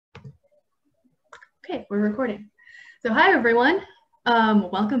Okay, we're recording. So hi everyone.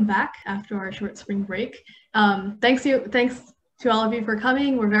 Welcome back after our short spring break. Thanks to all of you for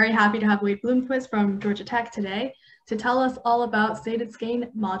coming. We're very happy to have Wade Bloomquist from Georgia Tech today to tell us all about stated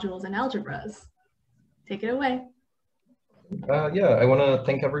Skein modules and algebras. Take it away. Yeah, I want to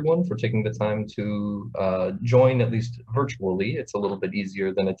thank everyone for taking the time to join, at least virtually. It's a little bit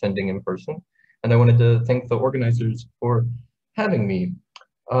easier than attending in person. And I wanted to thank the organizers for having me.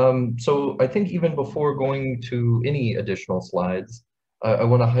 So I think even before going to any additional slides, I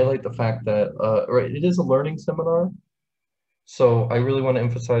want to highlight the fact that it is a learning seminar. So I really want to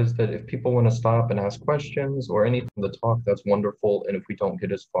emphasize that if people want to stop and ask questions or anything in the talk, that's wonderful. And if we don't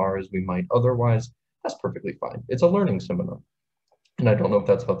get as far as we might otherwise, that's perfectly fine. It's a learning seminar. And I don't know if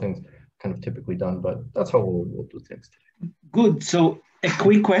that's how things kind of typically done, but that's how we'll do things today. Good. So a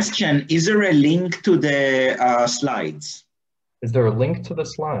quick question. Is there a link to the slides? Is there a link to the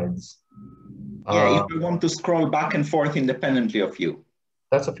slides? Yeah, if you want to scroll back and forth independently of you.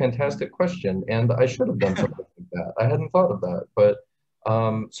 That's a fantastic question. And I should have done something like that. I hadn't thought of that, but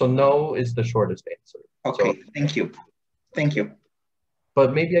so no is the shortest answer. Okay, so, thank you. Thank you.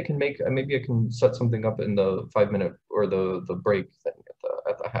 But maybe I can set something up in the 5-minute or the break thing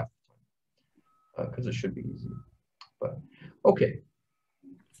at the half time, because it should be easy. But okay,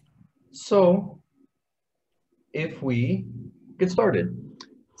 so if we get started,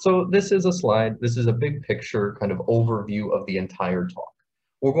 so this is a slide. This is a big picture kind of overview of the entire talk.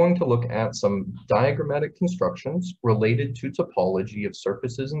 We're going to look at some diagrammatic constructions related to topology of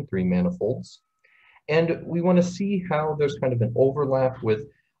surfaces in three manifolds. And we want to see how there's kind of an overlap with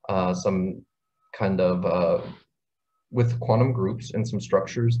some kind of with quantum groups and some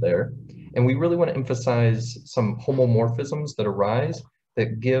structures there. And we really want to emphasize some homomorphisms that arise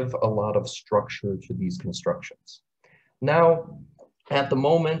that give a lot of structure to these constructions. Now, at the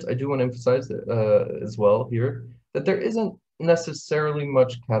moment, I do want to emphasize that, as well here, that there isn't necessarily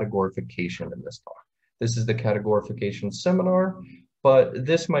much categorification in this talk. This is the categorification seminar, but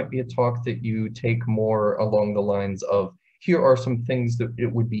this might be a talk that you take more along the lines of, here are some things that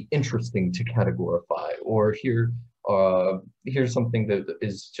it would be interesting to categorify, or here's something that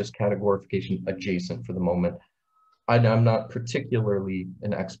is just categorification adjacent for the moment. I'm not particularly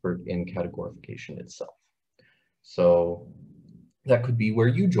an expert in categorification itself. So that could be where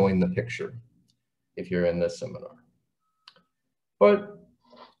you join the picture if you're in this seminar. But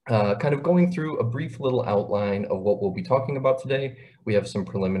kind of going through a brief little outline of what we'll be talking about today. We have some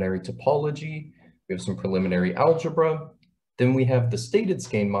preliminary topology, we have some preliminary algebra, then we have the stated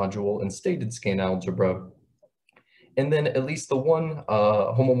Skein module and stated Skein algebra, and then at least the one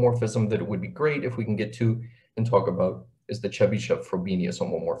homomorphism that it would be great if we can get to and talk about is the Chebyshev-Frobenius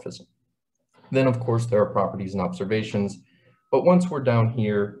homomorphism. Then of course there are properties and observations, but once we're down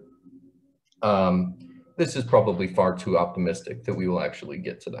here, this is probably far too optimistic that we will actually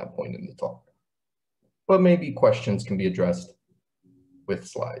get to that point in the talk. But maybe questions can be addressed with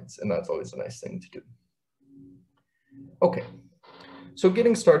slides, and that's always a nice thing to do. Okay, so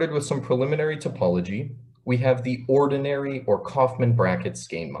getting started with some preliminary topology, we have the ordinary or Kaufman bracket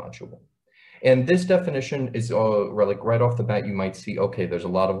Skein module. And this definition is like right off the bat, you might see, okay, there's a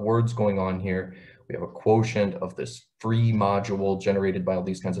lot of words going on here. We have a quotient of this free module generated by all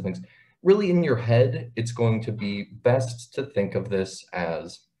these kinds of things. Really in your head, it's going to be best to think of this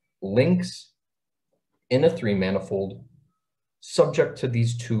as links in a three manifold subject to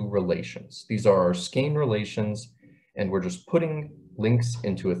these two relations. These are our Skein relations, and we're just putting links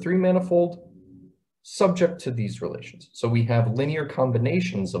into a three manifold subject to these relations. So we have linear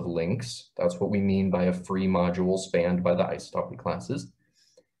combinations of links. That's what we mean by a free module spanned by the isotopy classes.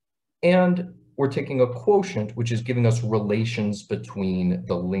 And we're taking a quotient, which is giving us relations between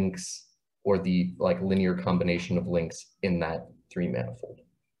the links or the linear combination of links in that three manifold.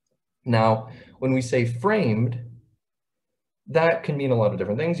 Now, when we say framed, that can mean a lot of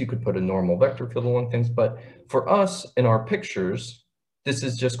different things. You could put a normal vector field along things, but for us in our pictures, this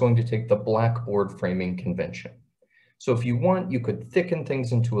is just going to take the blackboard framing convention. So if you want, you could thicken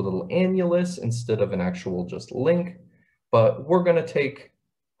things into a little annulus instead of an actual just link, but we're going to take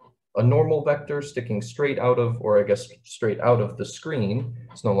a normal vector sticking straight out of, or I guess straight out of the screen.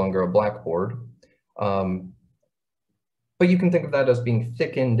 It's no longer a blackboard. But you can think of that as being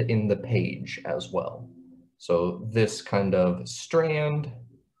thickened in the page as well. So this kind of strand,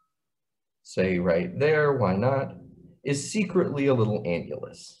 say right there, why not, is secretly a little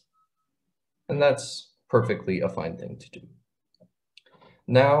annulus. And that's perfectly a fine thing to do.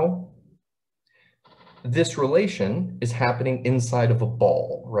 Now, this relation is happening inside of a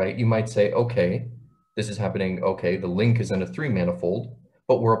ball, right? You might say, okay, this is happening, okay, the link is in a three manifold,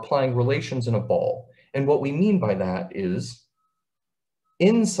 but we're applying relations in a ball. And what we mean by that is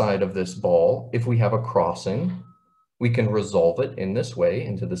inside of this ball, if we have a crossing, we can resolve it in this way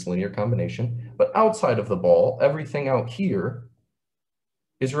into this linear combination. But outside of the ball, everything out here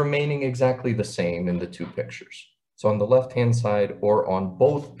is remaining exactly the same in the two pictures. So on the left-hand side or on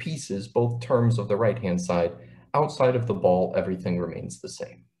both pieces, both terms of the right-hand side, outside of the ball, everything remains the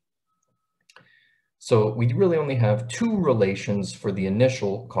same. So we really only have two relations for the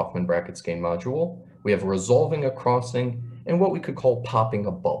initial Kaufman bracket Skein module. We have resolving a crossing and what we could call popping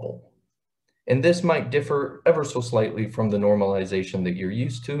a bubble. And this might differ ever so slightly from the normalization that you're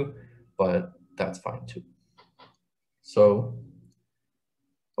used to, but that's fine too. So,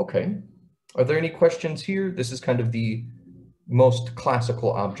 okay. Are there any questions here? This is kind of the most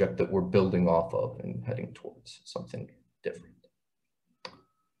classical object that we're building off of and heading towards something different.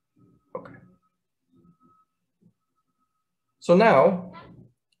 Okay. So now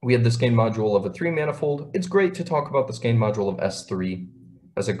we have the Skein module of a three-manifold. It's great to talk about the Skein module of S3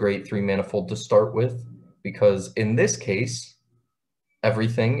 as a great three-manifold to start with, because in this case,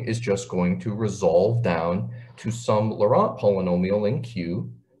 everything is just going to resolve down to some Laurent polynomial in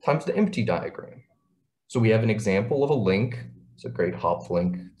Q times the empty diagram. So we have an example of a link. It's a great Hopf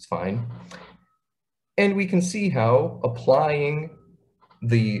link, it's fine. And we can see how applying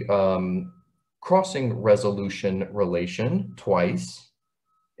the crossing resolution relation twice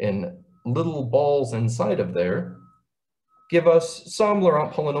in little balls inside of there give us some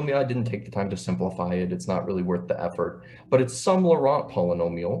Laurent polynomial. I didn't take the time to simplify it. It's not really worth the effort, but it's some Laurent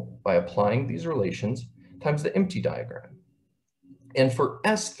polynomial by applying these relations times the empty diagram. And for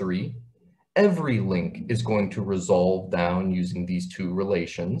S3, every link is going to resolve down using these two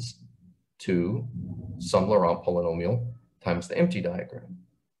relations to some Laurent polynomial times the empty diagram.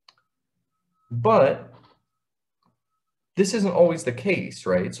 But this isn't always the case,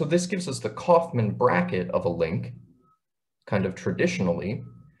 right? So this gives us the Kaufman bracket of a link, kind of traditionally.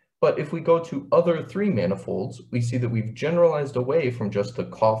 But if we go to other three manifolds, we see that we've generalized away from just the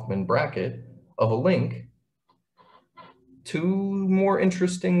Kaufman bracket of a link to more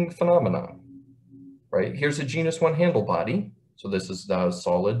interesting phenomena, right? Here's a genus 1 handle body. So this is the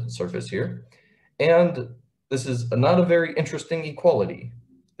solid surface here. And this is not a very interesting equality.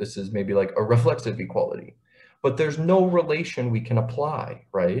 This is maybe like a reflexive equality, but there's no relation we can apply,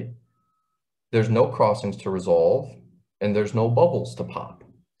 right? There's no crossings to resolve and there's no bubbles to pop.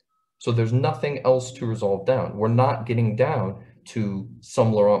 So there's nothing else to resolve down. We're not getting down to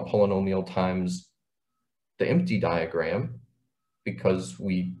some Laurent polynomial times the empty diagram because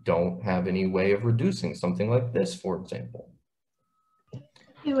we don't have any way of reducing something like this, for example.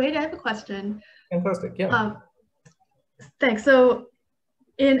 Hey, Wade, I have a question. Fantastic, yeah. Thanks. So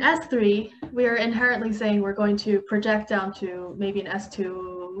in S3, we are inherently saying we're going to project down to maybe an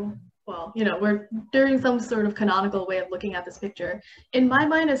S2. Well, you know, we're doing some sort of canonical way of looking at this picture. In my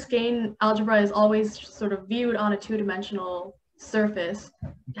mind, a Skein algebra is always sort of viewed on a two-dimensional surface.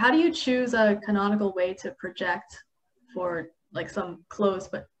 How do you choose a canonical way to project for like some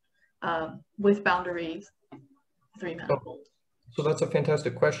closed but with boundaries three-manifold? So that's a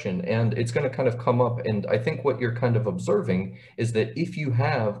fantastic question, and it's going to kind of come up, and I think what you're kind of observing is that if you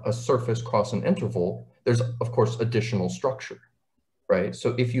have a surface cross an interval, there's of course additional structure, right?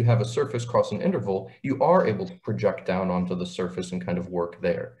 So if you have a surface cross an interval, you are able to project down onto the surface and kind of work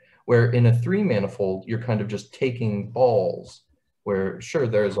there. Where in a three-manifold, you're kind of just taking balls, where sure,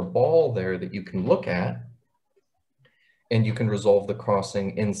 there's a ball there that you can look at, and you can resolve the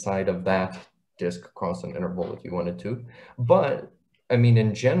crossing inside of that disk cross an interval if you wanted to. But I mean,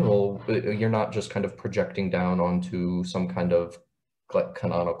 in general, you're not just kind of projecting down onto some kind of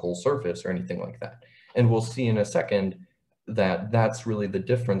canonical surface or anything like that. And we'll see in a second that that's really the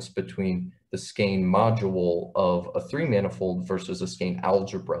difference between the Skein module of a three-manifold versus a Skein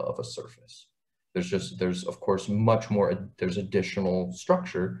algebra of a surface. There's of course much more, there's additional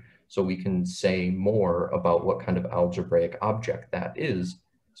structure, so we can say more about what kind of algebraic object that is,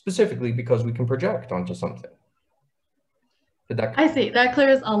 specifically because we can project onto something. I see, that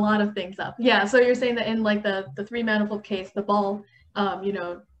clears a lot of things up. Yeah, so you're saying that in like the three-manifold case, the ball, you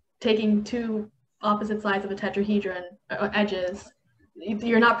know, taking two opposite sides of a tetrahedron edges,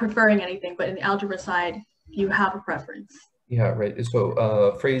 you're not preferring anything, but in the algebra side, you have a preference. Yeah, right.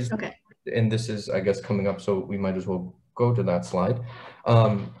 So phrase, okay. And this is, I guess, coming up, so we might as well go to that slide.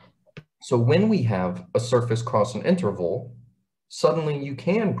 So when we have a surface cross an interval, suddenly you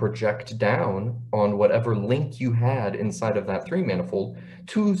can project down on whatever link you had inside of that three-manifold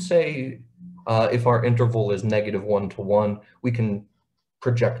to say, if our interval is -1 to 1, we can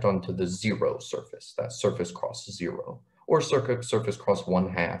project onto the zero surface, that surface cross 0. or surface cross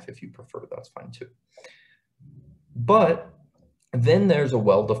 1/2 if you prefer, that's fine too. But then there's a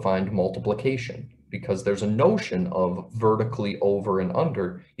well-defined multiplication, because there's a notion of vertically over and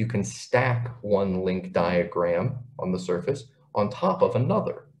under. You can stack one link diagram on the surface on top of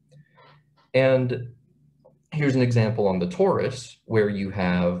another. And here's an example on the torus where you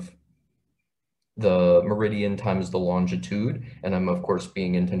have the meridian times the longitude, and I'm of course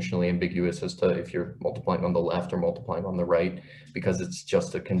being intentionally ambiguous as to if you're multiplying on the left or multiplying on the right, because it's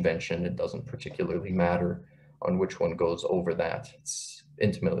just a convention. It doesn't particularly matter on which one goes over that. It's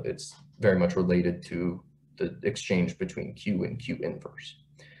intimately, it's very much related to the exchange between Q and Q inverse,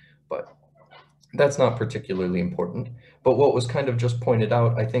 but that's not particularly important. But what was kind of just pointed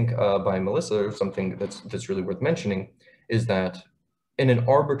out, I think by Melissa, or something that's really worth mentioning, is that in an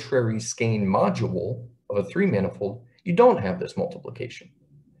arbitrary Skein module of a 3-manifold, you don't have this multiplication.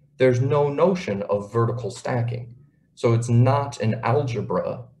 There's no notion of vertical stacking. So it's not an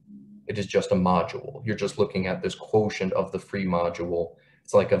algebra, it is just a module. You're just looking at this quotient of the free module.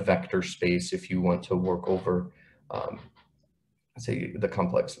 It's like a vector space if you want to work over, say, the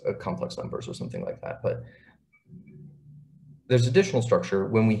complex numbers or something like that. But there's additional structure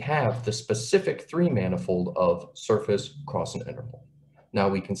when we have the specific 3-manifold of surface, cross, and interval. Now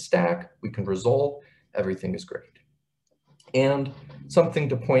we can stack, we can resolve, everything is great. And something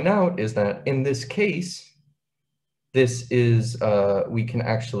to point out is that in this case, this is, we can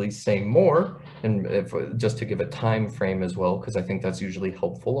actually say more, and just to give a time frame as well, because I think that's usually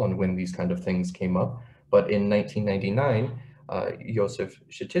helpful on when these kind of things came up. But in 1999, Josef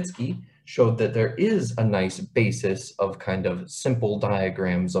Szytycki showed that there is a nice basis of kind of simple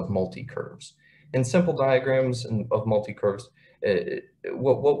diagrams of multi-curves. In simple diagrams of multi-curves,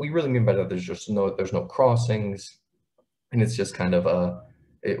 what we really mean by that is just there's no crossings, and it's just kind of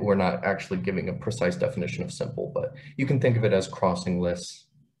we're not actually giving a precise definition of simple, but you can think of it as crossingless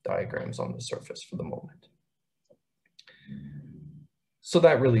diagrams on the surface for the moment. So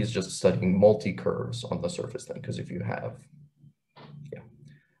that really is just studying multi-curves on the surface then, because if you have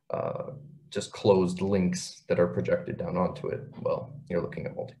just closed links that are projected down onto it, well, you're looking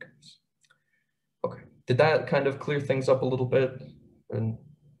at multi-curves. Okay, did that kind of clear things up a little bit? And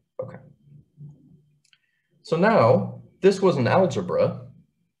okay. So now, this was an algebra,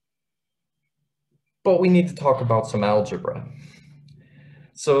 but we need to talk about some algebra.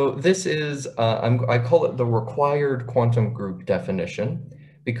 So this is, I call it the required quantum group definition,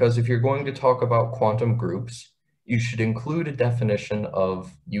 because if you're going to talk about quantum groups, you should include a definition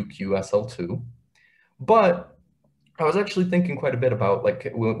of UQSL2. But I was actually thinking quite a bit about,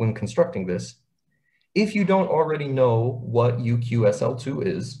 like, when constructing this, if you don't already know what UQSL2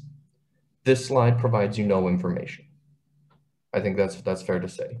 is, this slide provides you no information. I think that's fair to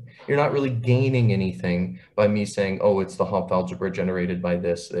say. You're not really gaining anything by me saying, oh, it's the Hopf algebra generated by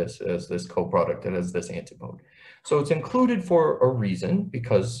this as this coproduct and as this antipode. So it's included for a reason,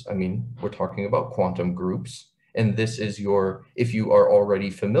 because, I mean, we're talking about quantum groups, and this is your, if you are already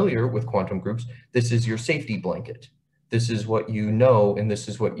familiar with quantum groups, this is your safety blanket. This is what you know, and this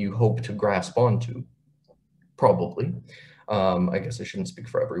is what you hope to grasp onto, probably. I guess I shouldn't speak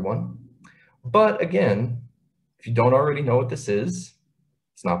for everyone. But again, if you don't already know what this is,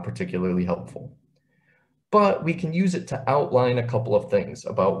 it's not particularly helpful. But we can use it to outline a couple of things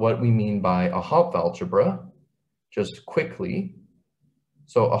about what we mean by a Hopf algebra, just quickly.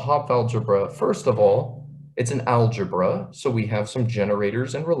 So a Hopf algebra, first of all, it's an algebra, so we have some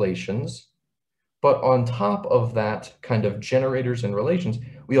generators and relations. But on top of that kind of generators and relations,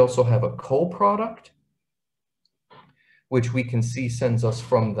 we also have a coproduct, which we can see sends us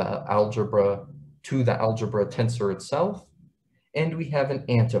from the algebra to the algebra tensor itself. And we have an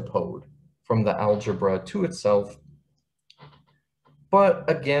antipode from the algebra to itself. But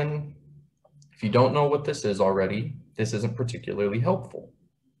again, if you don't know what this is already, this isn't particularly helpful.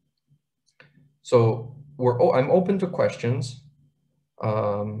 So I'm open to questions.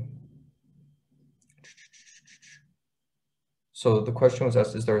 So the question was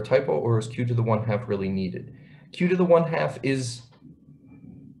asked, is there a typo or is q to the 1/2 really needed? Q to the 1/2 is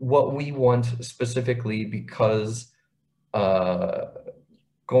what we want specifically because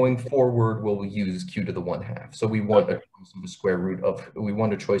going forward we'll use q to the 1/2. So we want a choice of a square root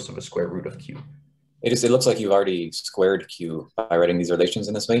of q. It looks like you've already squared q by writing these relations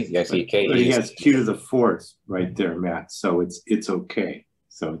in this way. You see k. But he has q to the 4th right there, Matt. So it's okay.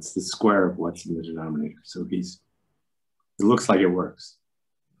 So it's the square of what's in the denominator. So it looks like it works.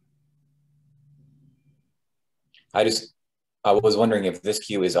 I was wondering if this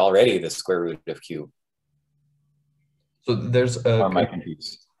q is already the square root of q. So there's or am I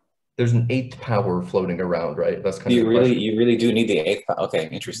confused? there's an 8th power floating around, right? That's kind of You the really, question. you really do need the 8th. Okay,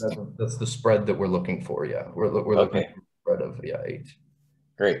 interesting. That's the spread that we're looking for. Yeah, we're looking Okay, for a spread of 8.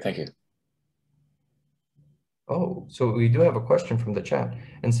 great, thank you. Oh, so we do have a question from the chat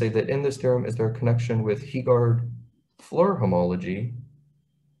and say that in this theorem, is there a connection with Heegaard-Floer homology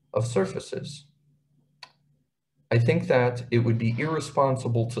of surfaces? I think that it would be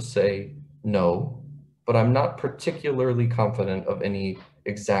irresponsible to say no, but I'm not particularly confident of any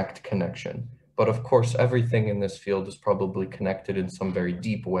exact connection. But of course, everything in this field is probably connected in some very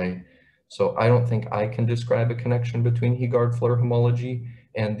deep way. So I don't think I can describe a connection between Heegaard-Floer homology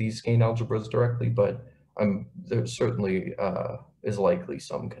and these Skein algebras directly, but there certainly is likely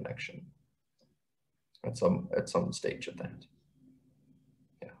some connection at some stage of that.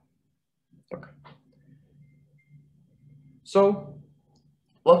 Yeah. Okay. So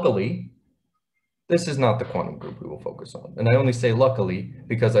luckily, this is not the quantum group we will focus on. And I only say luckily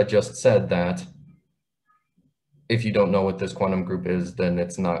because I just said that if you don't know what this quantum group is, then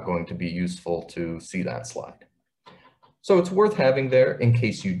it's not going to be useful to see that slide. So it's worth having there in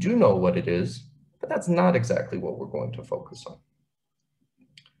case you do know what it is, but that's not exactly what we're going to focus on.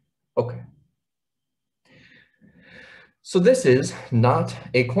 Okay. So this is not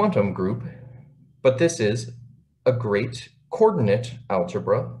a quantum group, but this is a great coordinate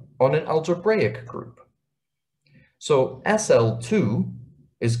algebra on an algebraic group. So SL2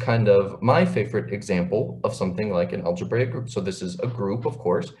 is kind of my favorite example of something like an algebraic group. So this is a group, of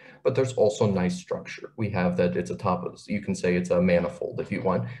course, but there's also nice structure. We have that it's a top of, you can say it's a manifold if you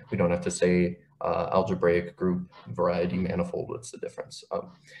want. We don't have to say algebraic group, variety, manifold, what's the difference?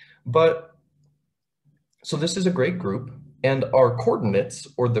 So this is a great group, and our coordinates,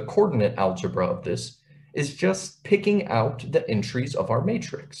 or the coordinate algebra of this, is just picking out the entries of our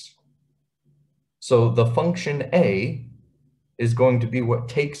matrix. So the function A is going to be what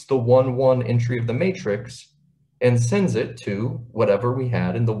takes the 1, 1 entry of the matrix and sends it to whatever we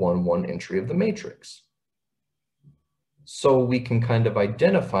had in the 1, 1 entry of the matrix. So we can kind of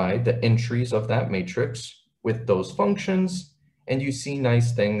identify the entries of that matrix with those functions, and you see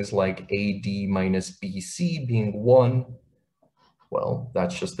nice things like AD minus BC being 1. Well,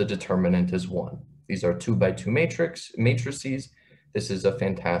 that's just the determinant is 1. These are 2 by 2 matrices. This is a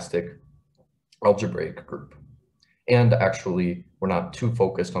fantastic algebraic group. And actually, we're not too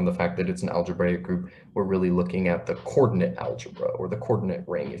focused on the fact that it's an algebraic group. We're really looking at the coordinate algebra, or the coordinate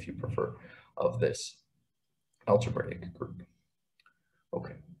ring, if you prefer, of this algebraic group.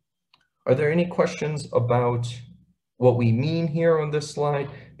 Okay. Are there any questions about what we mean here on this slide?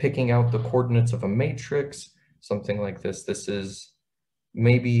 Picking out the coordinates of a matrix, something like this. This is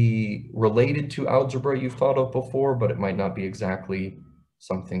maybe related to algebra you've thought of before, but it might not be exactly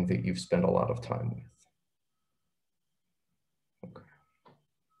something that you've spent a lot of time with.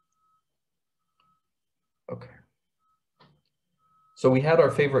 Okay. So we had our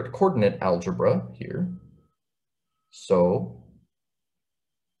favorite coordinate algebra here. So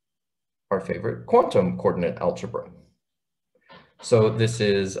our favorite quantum coordinate algebra. So this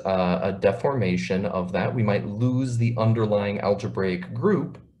is a deformation of that. We might lose the underlying algebraic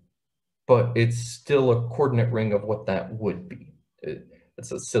group, but it's still a coordinate ring of what that would be.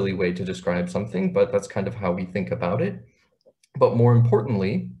 It's a silly way to describe something, but that's kind of how we think about it. But more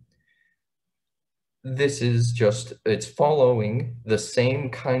importantly, this is just, it's following the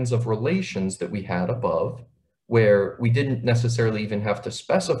same kinds of relations that we had above, where we didn't necessarily even have to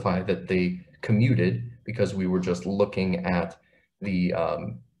specify that they commuted, because we were just looking at the,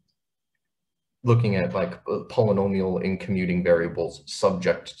 like polynomial and commuting variables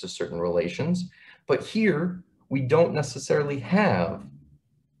subject to certain relations. But here, we don't necessarily have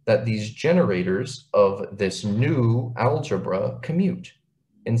that these generators of this new algebra commute.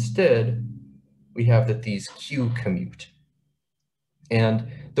 Instead, we have that these Q commute. And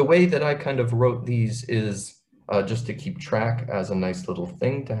the way that I kind of wrote these is just to keep track as a nice little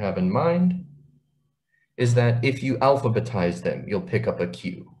thing to have in mind, is that if you alphabetize them, you'll pick up a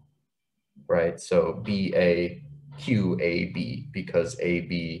Q, right? So BA, QAB, because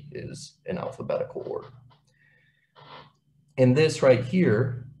AB is in alphabetical order. And this right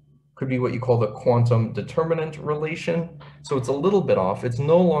here could be what you call the quantum determinant relation. So it's a little bit off. It's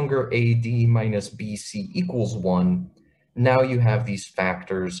no longer AD minus BC equals 1. Now you have these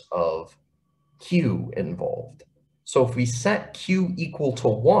factors of Q involved. So if we set Q equal to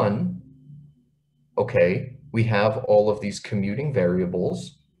 1, okay, we have all of these commuting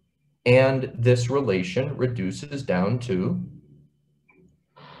variables, and this relation reduces down to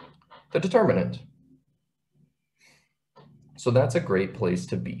the determinant. So that's a great place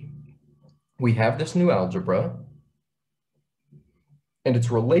to be. We have this new algebra, And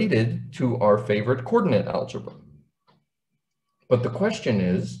it's related to our favorite coordinate algebra. But the question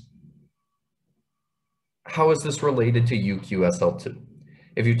is, how is this related to UQSL2?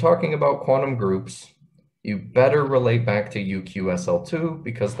 If you're talking about quantum groups, you better relate back to UQSL2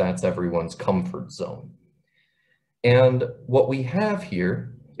 because that's everyone's comfort zone. And what we have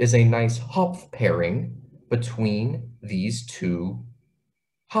here is a nice Hopf pairing between these two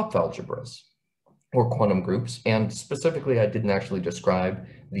Hopf algebras or quantum groups. And specifically, I didn't actually describe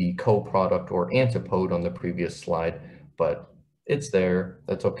the coproduct or antipode on the previous slide, but it's there.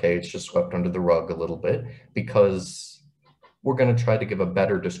 That's okay. It's just swept under the rug a little bit because we're going to try to give a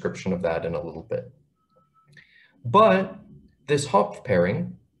better description of that in a little bit. But this Hopf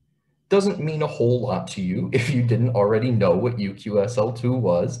pairing doesn't mean a whole lot to you if you didn't already know what UQSL2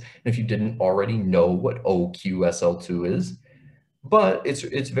 was, and if you didn't already know what OQSL2 is. But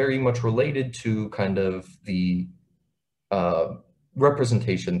it's very much related to kind of the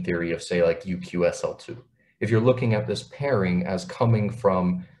representation theory of, say, like UQSL2. If you're looking at this pairing as coming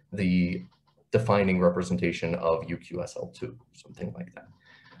from the defining representation of UQSL2, something like that.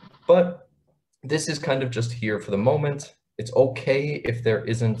 But this is kind of just here for the moment. It's okay if there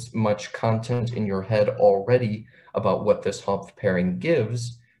isn't much content in your head already about what this Hopf pairing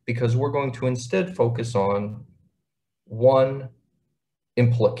gives, because we're going to instead focus on one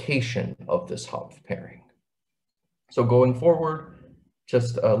implication of this Hopf pairing. So going forward,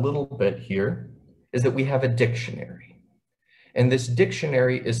 just a little bit here, is that we have a dictionary. And this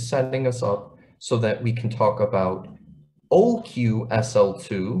dictionary is setting us up so that we can talk about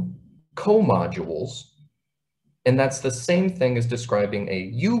OQSL2 comodules, and that's the same thing as describing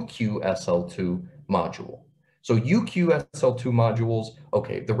a UQSL2 module. So UQSL2 modules,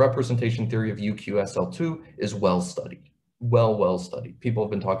 okay, the representation theory of UQSL2 is well studied, well studied. People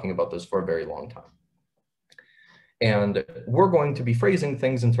have been talking about this for a very long time. And we're going to be phrasing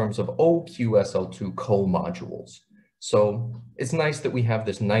things in terms of OQSL2 comodules. So it's nice that we have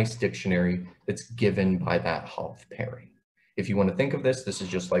this nice dictionary that's given by that Hopf pairing. If you want to think of this, this is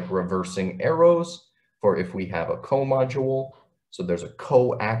just like reversing arrows for if we have a comodule. So there's a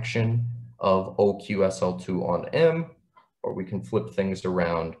co-action of OQSL2 on M, or we can flip things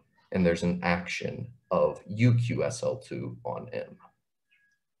around and there's an action of UQSL2 on M.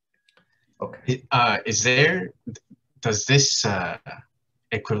 Okay. Does this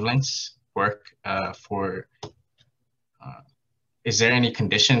equivalence work is there any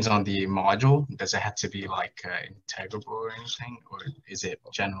conditions on the module? Does it have to be like integrable or anything, or is it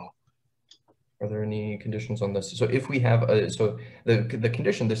general? Are there any conditions on this? So if we have, so the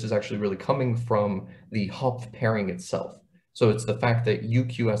condition, this is actually really coming from the Hopf pairing itself. So it's the fact that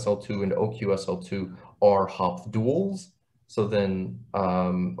UQSL2 and OQSL2 are Hopf duals. So then,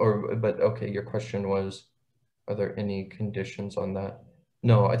 but okay, your question was, are there any conditions on that?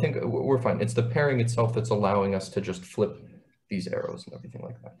 No, I think we're fine. It's the pairing itself that's allowing us to just flip these arrows and everything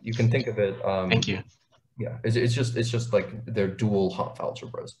like that. You can think of it. Thank you. Yeah, it's just like they're dual Hopf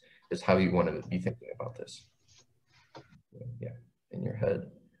algebras is how you want to be thinking about this. Yeah, in your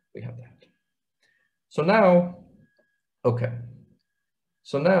head, we have that. So now, okay.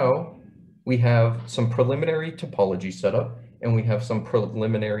 So now we have some preliminary topology setup and we have some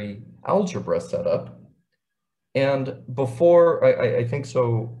preliminary algebra setup. And before, I think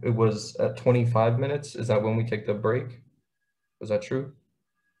so, it was at 25 minutes. Is that when we take the break? Was that true?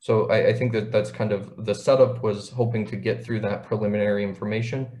 So I think that that's kind of, the setup was hoping to get through that preliminary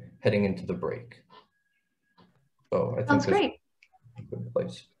information heading into the break. So I think sounds great. A good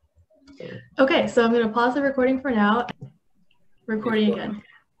place. So, okay, so I'm going to pause the recording for now. Recording again.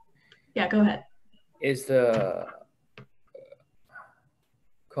 Yeah, go ahead. Is the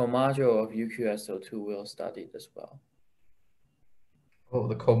comodule of UQSL2 well studied as well? oh,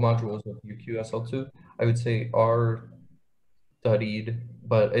 the comodules of UQSL2, I would say are studied,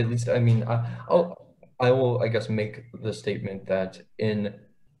 but at least, I mean, I will, I guess, make the statement that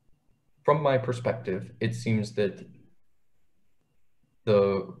from my perspective, it seems that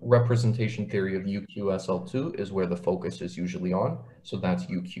the representation theory of UQSL2 is where the focus is usually on. So that's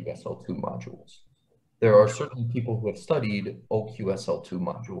UQSL2 modules. There are certainly people who have studied OQSL2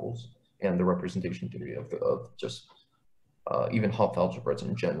 modules and the representation theory of just even Hopf algebras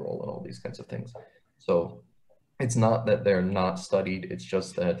in general and all these kinds of things. So it's not that they're not studied, it's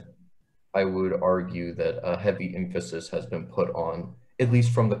just that I would argue that a heavy emphasis has been put on, at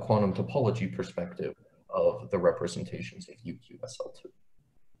least from the quantum topology perspective, of the representations of UQSL2.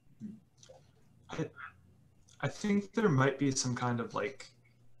 I think there might be some kind of like,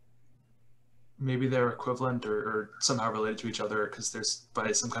 maybe they're equivalent or somehow related to each other because there's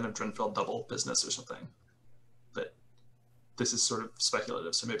by some kind of Drinfeld double business or something. But this is sort of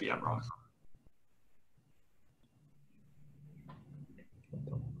speculative, so maybe I'm wrong.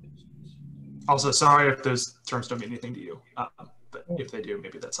 Also, sorry if those terms don't mean anything to you, but if they do,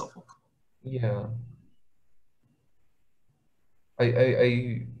 maybe that's helpful. Yeah.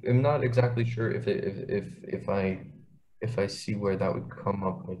 I am not exactly sure if I see where that would come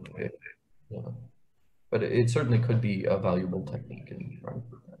up with it. Yeah. But it certainly could be a valuable technique in trying to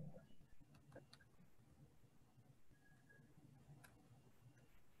do that.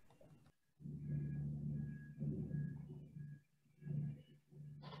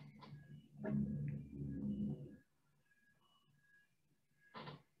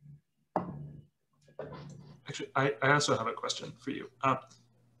 Actually, I also have a question for you.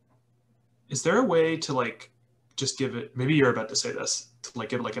 Is there a way to like just give it, maybe you're about to say this, to like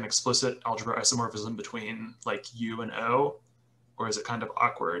give like an explicit algebra isomorphism between like U and O, or is it kind of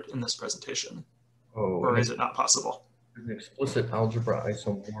awkward in this presentation? Oh, or is it not possible? An explicit algebra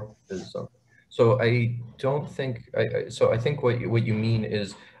isomorphism. So I don't think, so I think what you mean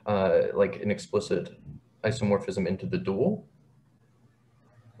is like an explicit isomorphism into the dual,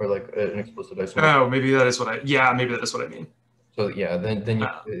 or like an explicit isomorphism. Oh, maybe that is what maybe that is what I mean. So yeah, then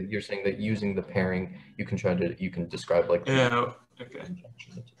you're saying that using the pairing, you can describe like. Oh, okay.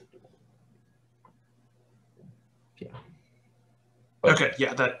 Yeah. Okay,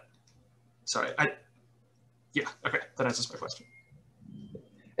 yeah, okay, that answers my question.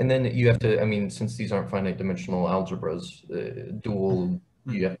 And then you have to, I mean, since these aren't finite dimensional algebras, dual,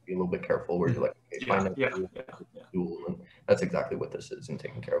 you have to be a little bit careful where you're like, okay, finite dual, and that's exactly what this is and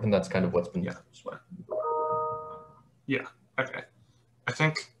taken care of. And that's kind of what's been used. Yeah, okay. I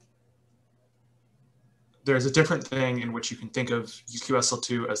think there's a different thing in which you can think of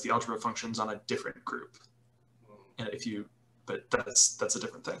UQSL2 as the algebra functions on a different group. And but that's a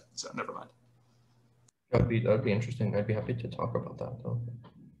different thing, so never mind. That'd be interesting. I'd be happy to talk about that though.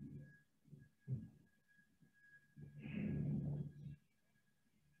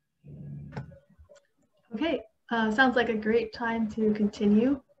 Okay, sounds like a great time to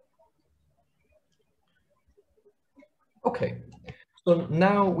continue. Okay, so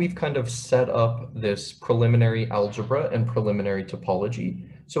now we've kind of set up this preliminary algebra and preliminary topology,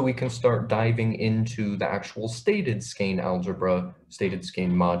 so we can start diving into the actual stated Skein algebra, stated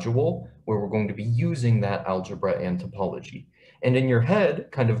Skein module, where we're going to be using that algebra and topology. And in your head,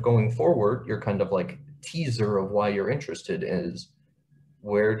 kind of going forward, your kind of like teaser of why you're interested is,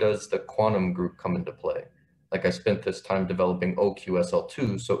 where does the quantum group come into play? Like I spent this time developing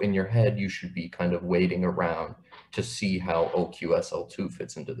OQSL2, so in your head, you should be kind of waiting around to see how OQSL2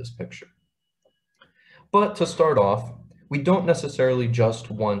 fits into this picture. But to start off, we don't necessarily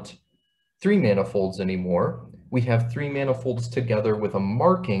just want three manifolds anymore. We have three manifolds together with a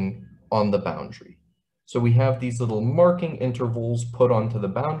marking on the boundary. So we have these little marking intervals put onto the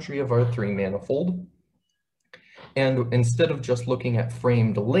boundary of our three manifold. And instead of just looking at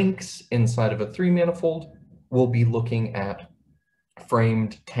framed links inside of a three manifold, we'll be looking at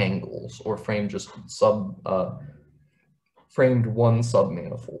framed tangles or framed framed one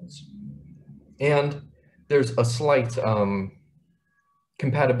submanifolds. And there's a slight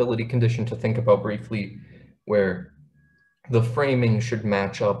compatibility condition to think about briefly, where the framing should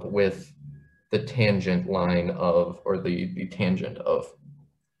match up with the tangent line of, or the tangent of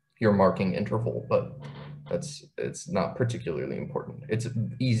your marking interval, but it's not particularly important. It's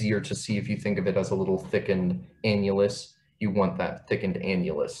easier to see if you think of it as a little thickened annulus. You want that thickened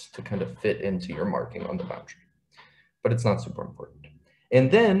annulus to kind of fit into your marking on the boundary, but it's not super important. And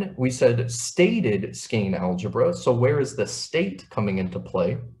then we said stated Skein algebra. So where is the state coming into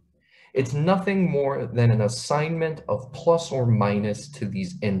play? It's nothing more than an assignment of plus or minus to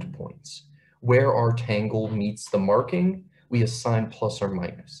these endpoints. Where our tangle meets the marking, we assign plus or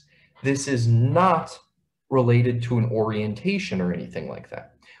minus. This is not related to an orientation or anything like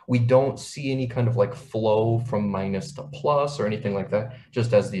that. We don't see any kind of like flow from minus to plus or anything like that.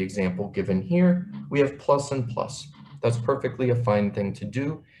 Just as the example given here, we have plus and plus. That's perfectly a fine thing to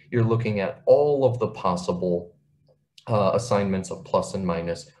do. You're looking at all of the possible assignments of plus and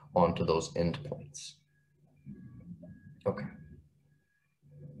minus onto those endpoints. Okay.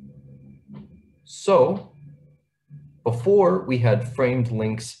 So before we had framed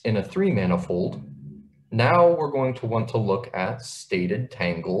links in a three manifold, now we're going to want to look at stated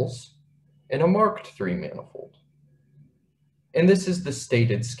tangles in a marked three manifold. And this is the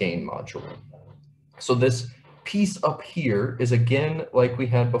stated Skein module. So this piece up here is, again, like we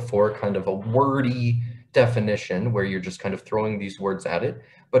had before, kind of a wordy definition where you're just kind of throwing these words at it,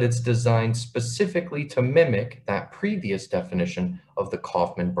 but it's designed specifically to mimic that previous definition of the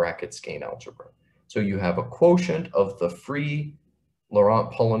Kaufman bracket Skein algebra. So you have a quotient of the free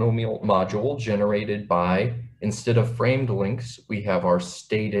Laurent polynomial module generated by, instead of framed links, we have our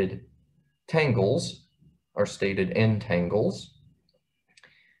stated tangles, our stated entangles,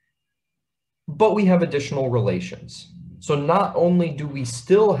 but we have additional relations. So not only do we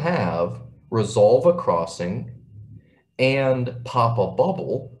still have resolve a crossing and pop a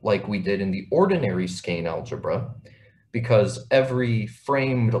bubble like we did in the ordinary Skein algebra, because every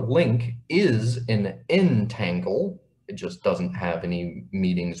framed link is an entangle. It just doesn't have any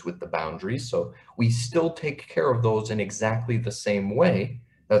meetings with the boundaries. So we still take care of those in exactly the same way.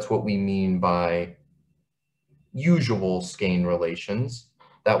 That's what we mean by usual Skein relations.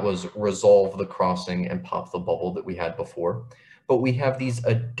 That was resolve the crossing and pop the bubble that we had before. But we have these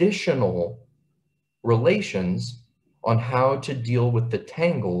additional relations on how to deal with the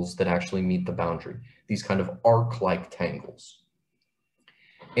tangles that actually meet the boundary, these kind of arc-like tangles.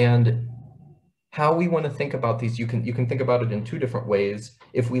 And how we want to think about these, you can think about it in two different ways.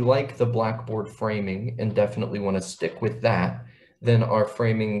 If we like the Blackboard framing and definitely want to stick with that, then our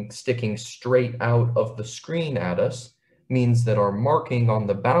framing sticking straight out of the screen at us means that our marking on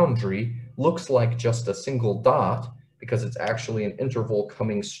the boundary looks like just a single dot because it's actually an interval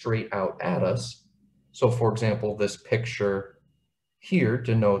coming straight out at us. So for example, this picture here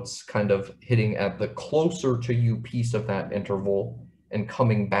denotes kind of hitting at the closer to you piece of that interval and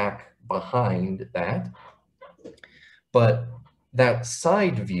coming back behind that. But that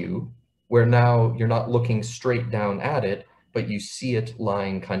side view, where now you're not looking straight down at it, but you see it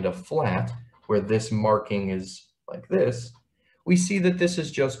lying kind of flat, where this marking is like this, we see that this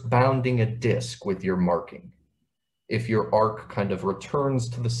is just bounding a disk with your marking. If your arc kind of returns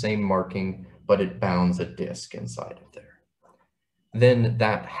to the same marking, but it bounds a disk inside of there. Then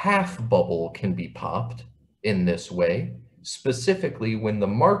that half bubble can be popped in this way, specifically when the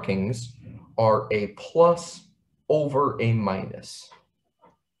markings are a plus over a minus.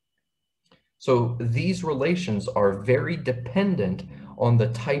 So these relations are very dependent on the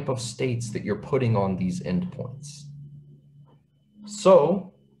type of states that you're putting on these endpoints.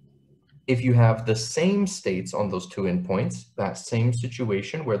 So if you have the same states on those two endpoints, that same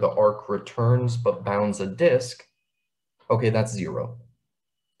situation where the arc returns but bounds a disk, okay, that's 0.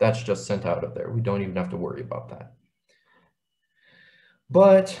 That's just sent out of there. We don't even have to worry about that.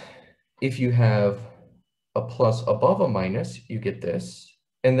 But if you have a plus above a minus, you get this.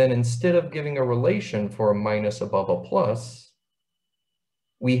 And then instead of giving a relation for a minus above a plus,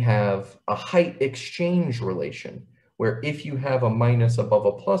 we have a height exchange relation, where if you have a minus above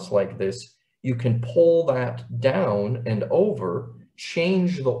a plus like this, you can pull that down and over,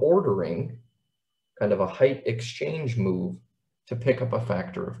 change the ordering, kind of a height exchange move, to pick up a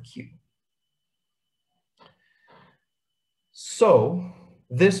factor of q. So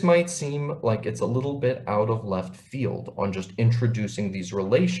this might seem like it's a little bit out of left field on just introducing these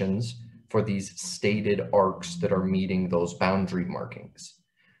relations for these stated arcs that are meeting those boundary markings.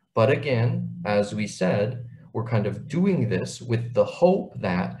 But again, as we said, we're kind of doing this with the hope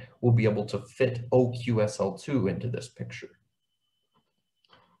that we'll be able to fit OQSL2 into this picture.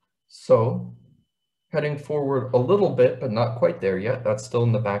 So heading forward a little bit, but not quite there yet, that's still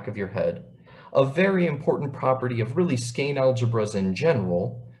in the back of your head. A very important property of really Skein algebras in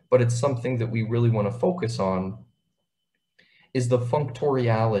general, but it's something that we really want to focus on, is the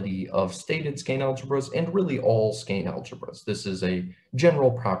functoriality of stated Skein algebras and really all Skein algebras. This is a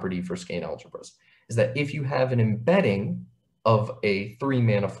general property for Skein algebras, is that if you have an embedding of a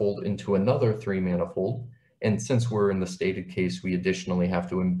 3-manifold into another 3-manifold, and since we're in the stated case, we additionally have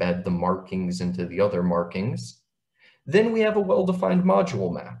to embed the markings into the other markings, then we have a well-defined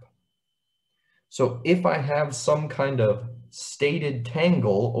module map. So if I have some kind of stated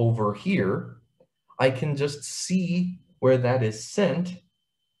tangle over here, I can just see where that is sent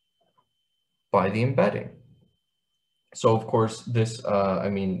by the embedding. So of course this, I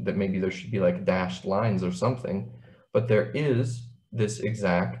mean, that maybe there should be like dashed lines or something, but there is this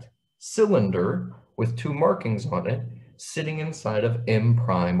exact cylinder with 2 markings on it sitting inside of M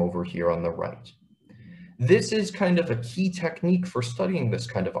prime over here on the right. This is kind of a key technique for studying this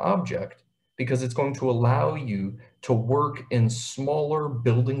kind of object, because it's going to allow you to work in smaller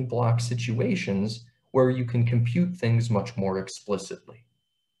building block situations where you can compute things much more explicitly.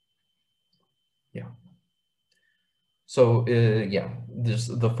 Yeah. So yeah,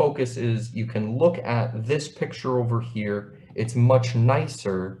 the focus is you can look at this picture over here. It's much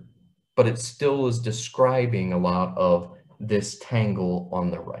nicer, but it still is describing a lot of this tangle on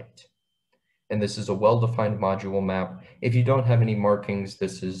the right. And this is a well-defined module map. If you don't have any markings,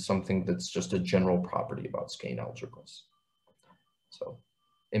 this is something that's just a general property about Skein algebras. So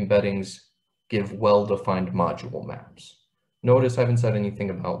embeddings give well-defined module maps. Notice I haven't said anything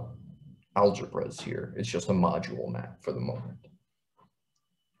about algebras here. It's just a module map for the moment.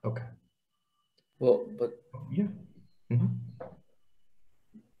 Okay. Well, but Yeah. Mm-hmm.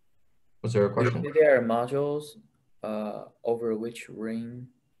 Was there a question? there are modules over which ring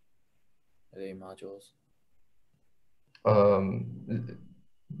are they modules?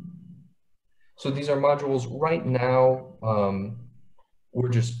 So these are modules right now. We're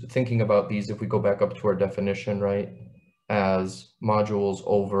just thinking about these, if we go back up to our definition, right, as modules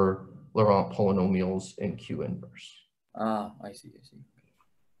over Laurent polynomials in Q inverse. Ah, I see.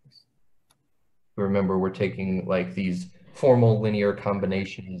 Remember, we're taking like these formal linear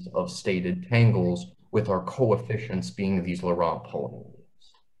combinations of stated tangles with our coefficients being these Laurent polynomials.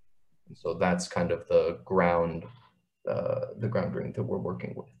 And so that's kind of the ground ring that we're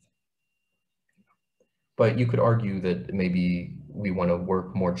working with. But you could argue that maybe we want to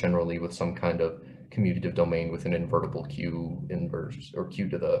work more generally with some kind of commutative domain with an invertible Q inverse or Q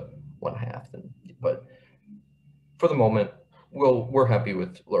to the 1/2. But for the moment, we're happy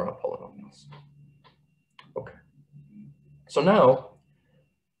with Laurent polynomials. Okay. So now,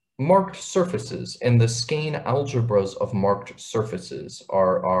 marked surfaces and the Skein algebras of marked surfaces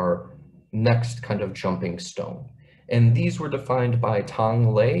are our next kind of jumping stone. And these were defined by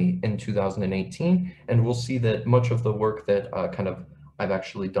Tang Lei in 2018, and we'll see that much of the work that I've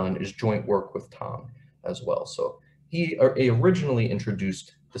actually done is joint work with Tang as well. So he originally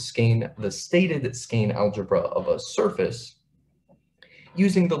introduced the stated Skein algebra of a surface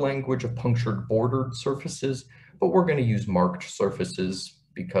using the language of punctured bordered surfaces, but we're going to use marked surfaces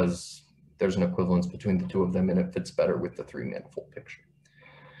because there's an equivalence between the two of them and it fits better with the three-manifold picture.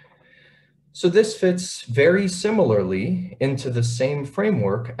 So this fits very similarly into the same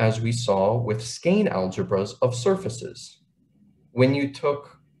framework as we saw with Skein algebras of surfaces. When you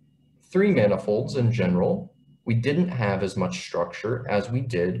took three manifolds in general, we didn't have as much structure as we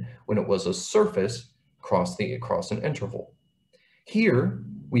did when it was a surface across an interval. Here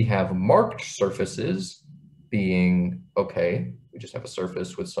we have marked surfaces being, okay, we just have a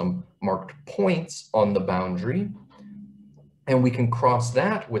surface with some marked points on the boundary, and we can cross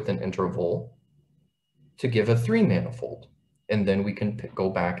that with an interval to give a three manifold. And then we can go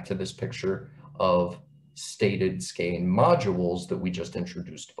back to this picture of stated Skein modules that we just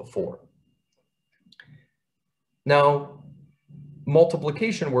introduced before. Now,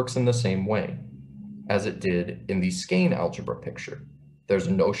 multiplication works in the same way as it did in the Skein algebra picture. There's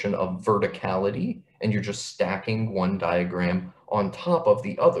a notion of verticality, and you're just stacking one diagram on top of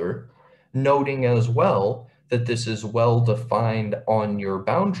the other, noting as well that this is well defined on your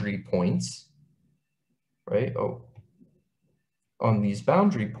boundary points, right? On these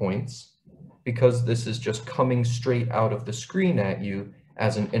boundary points, because this is just coming straight out of the screen at you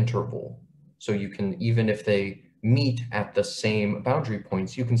as an interval. So you can, even if they meet at the same boundary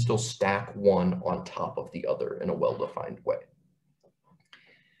points, you can still stack one on top of the other in a well-defined way.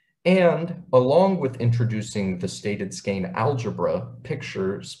 And along with introducing the stated Skein algebra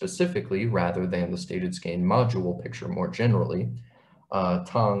picture specifically, rather than the stated Skein module picture more generally,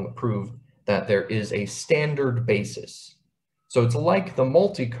 Tang proved that there is a standard basis. So it's like the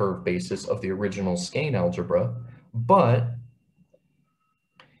multi-curve basis of the original Skein algebra, but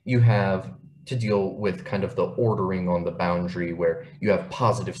you have to deal with kind of the ordering on the boundary where you have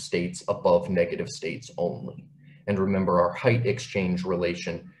positive states above negative states only. And remember, our height exchange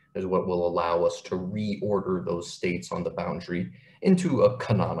relation is what will allow us to reorder those states on the boundary into a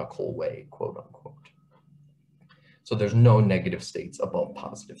canonical way, quote unquote. So there's no negative states above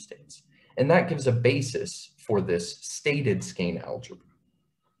positive states. And that gives a basis for this stated Skein algebra.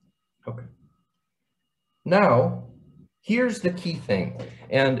 Okay. Now, here's the key thing,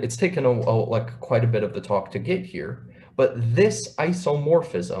 and it's taken like quite a bit of the talk to get here, but this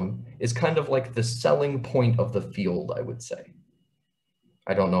isomorphism is kind of like the selling point of the field, I would say.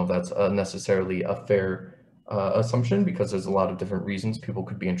 I don't know if that's necessarily a fair assumption, because there's a lot of different reasons people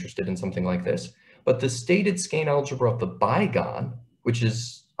could be interested in something like this. But the stated Skein algebra of the bigone, which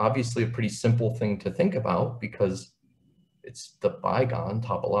is obviously a pretty simple thing to think about because it's the bigone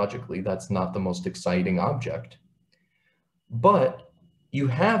topologically, that's not the most exciting object. But you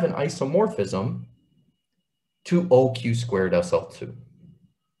have an isomorphism to OQ squared SL2.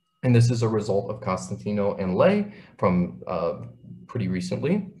 And this is a result of Costantino and Lei from pretty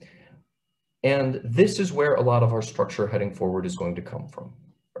recently. And this is where a lot of our structure heading forward is going to come from.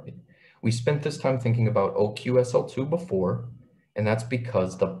 Right? We spent this time thinking about OQ-SL2 before, and that's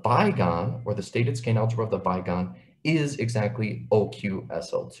because the bigone, or the stated Skein algebra of the bigone, is exactly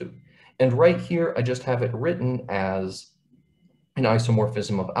OQ-SL2. And right here, I just have it written as an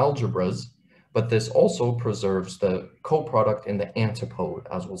isomorphism of algebras, but this also preserves the coproduct in the antipode,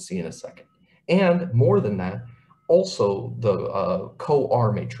 as we'll see in a second. And more than that, also the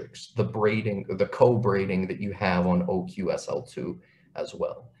co-R matrix, the braiding, the co-braiding that you have on OQSL2 as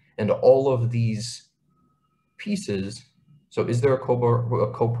well. And all of these pieces, so is there a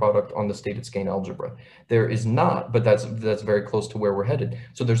coproduct on the stated Skein algebra? There is not, but that's very close to where we're headed.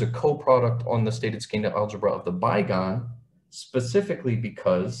 So there's a coproduct on the stated Skein algebra of the bigone, specifically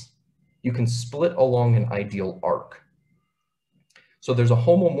because you can split along an ideal arc. So there's a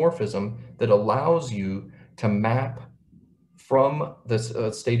homomorphism that allows you to map from this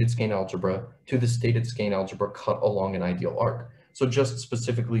stated Skein algebra to the stated Skein algebra cut along an ideal arc. So just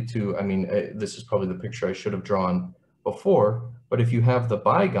specifically to, I mean, this is probably the picture I should have drawn before, but if you have the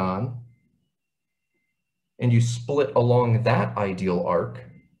bigone and you split along that ideal arc,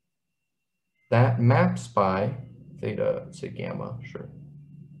 that maps by theta, say gamma, sure,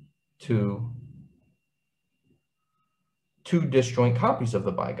 to two disjoint copies of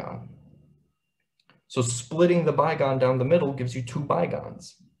the bigone. So splitting the bigone down the middle gives you two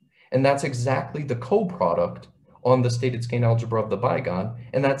bigones. And that's exactly the coproduct on the stated Skein algebra of the bigone,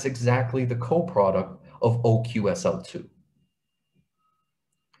 and that's exactly the coproduct of OQSL2.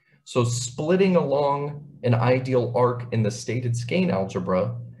 So splitting along an ideal arc in the stated Skein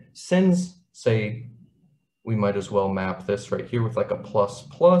algebra sends, say, we might as well map this right here with like a plus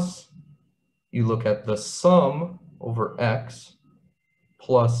plus. You look at the sum over x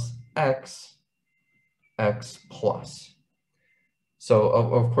plus x, x plus. So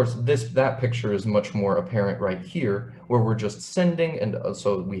of course, that picture is much more apparent right here, where we're just sending, and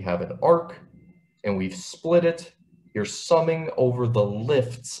so we have an arc, and we've split it. You're summing over the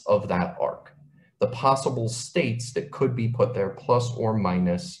lifts of that arc, the possible states that could be put there, plus or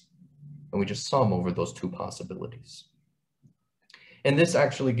minus, and we just sum over those two possibilities. And this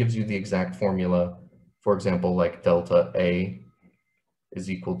actually gives you the exact formula, for example, like delta A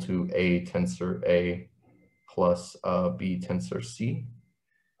is equal to A tensor A plus B tensor C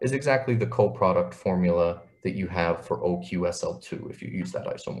is exactly the coproduct formula that you have for OQSL2 if you use that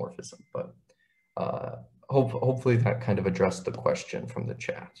isomorphism. But hopefully that kind of addressed the question from the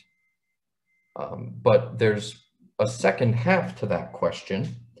chat. But there's a second half to that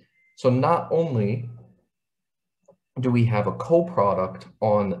question. So not only do we have a coproduct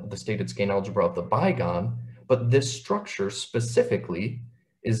on the stated Skein algebra of the bigone, but this structure specifically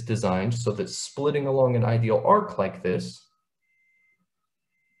is designed so that splitting along an ideal arc like this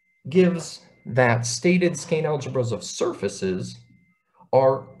gives that stated Skein algebras of surfaces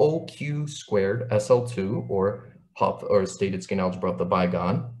are OQ squared SL2 or stated Skein algebra of the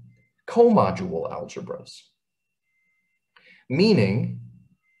bigone comodule algebras, meaning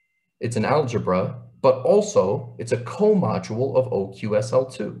it's an algebra, but also it's a comodule of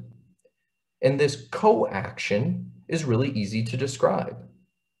OQSL2. And this co-action is really easy to describe.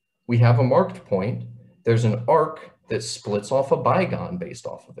 We have a marked point, there's an arc that splits off a bigone based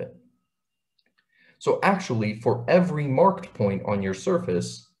off of it. So actually, for every marked point on your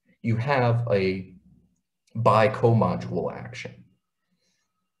surface, you have a bicomodule action.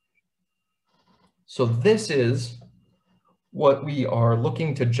 So this is what we are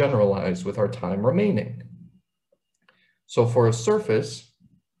looking to generalize with our time remaining. So for a surface,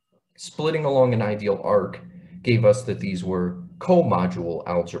 splitting along an ideal arc gave us that these were comodule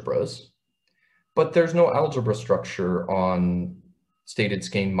algebras, but there's no algebra structure on stated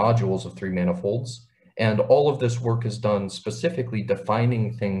Skein modules of three manifolds, and all of this work is done specifically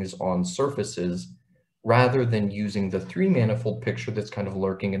defining things on surfaces rather than using the three manifold picture that's kind of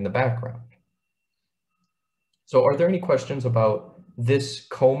lurking in the background. So are there any questions about this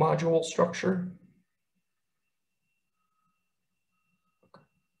comodule structure?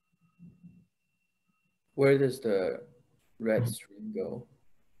 Where does the red string go?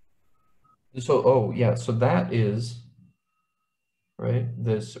 So, oh yeah, so that is, right,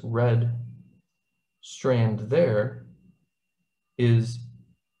 this red strand there is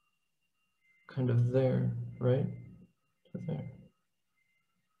kind of there, right? There.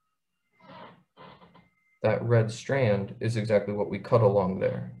 That red strand is exactly what we cut along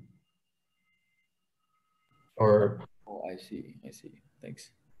there. Or Oh, I see. Thanks.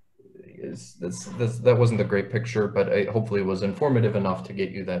 that wasn't a great picture, but hopefully it was informative enough to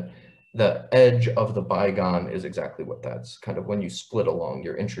get you that the edge of the bigone is exactly what that's kind of when you split along,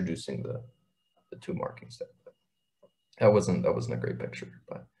 you're introducing the two markings there. That wasn't a great picture,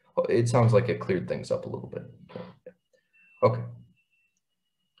 but it sounds like it cleared things up a little bit. Okay.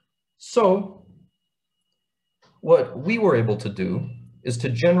 So what we were able to do is to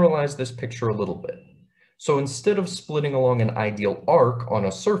generalize this picture a little bit. So instead of splitting along an ideal arc on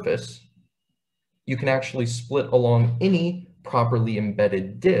a surface, you can actually split along any properly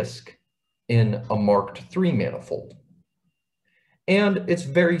embedded disk in a marked 3 manifold. And it's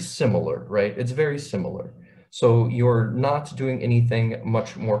very similar, right? It's very similar. So you're not doing anything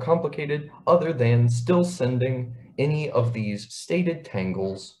much more complicated other than still sending any of these stated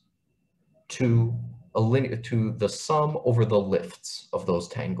tangles to the sum over the lifts of those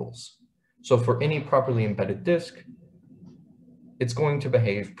tangles. So for any properly embedded disk, it's going to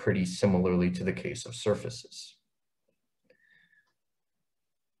behave pretty similarly to the case of surfaces.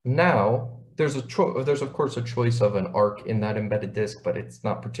 Now, there's of course a choice of an arc in that embedded disk, but it's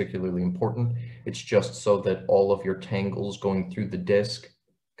not particularly important. It's just so that all of your tangles going through the disk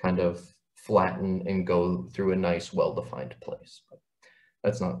kind of flatten and go through a nice, well-defined place. But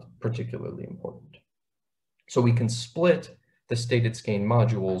that's not particularly important. So we can split the stated Skein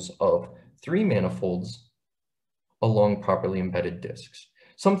modules of 3 manifolds along properly embedded disks.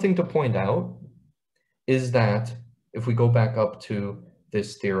 Something to point out is that if we go back up to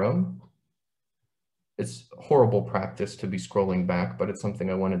this theorem, it's horrible practice to be scrolling back, but it's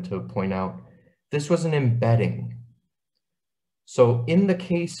something I wanted to point out. This was an embedding. So in the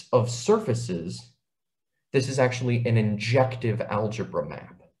case of surfaces, this is actually an injective algebra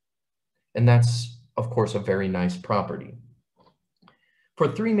map. And that's, of course, a very nice property. For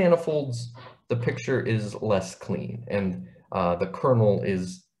 3 manifolds, the picture is less clean and the kernel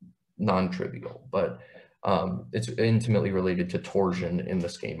is non-trivial, but it's intimately related to torsion in the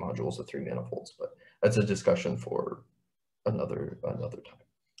Skein modules of 3 manifolds, but that's a discussion for another time.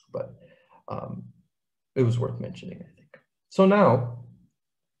 But it was worth mentioning, I think. So now,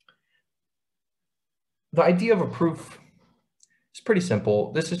 the idea of a proof is pretty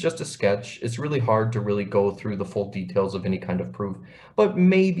simple. This is just a sketch. It's really hard to really go through the full details of any kind of proof, but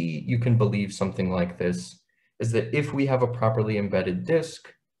maybe you can believe something like this, is that if we have a properly embedded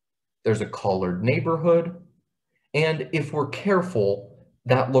disk, there's a collared neighborhood, and if we're careful,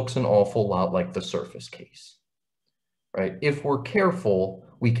 that looks an awful lot like the surface case, right? If we're careful,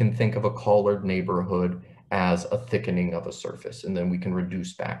 we can think of a collared neighborhood as a thickening of a surface, and then we can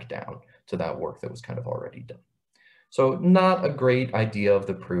reduce back down to that work that was kind of already done. So not a great idea of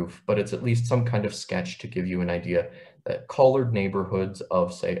the proof, but it's at least some kind of sketch to give you an idea that collared neighborhoods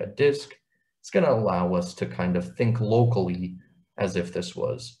of, say, a disk, it's going to allow us to kind of think locally as if this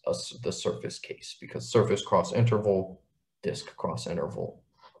was the surface case, because surface cross interval, disk cross interval,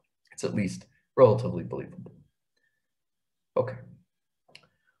 it's at least relatively believable. Okay.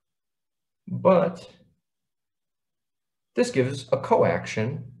 But this gives a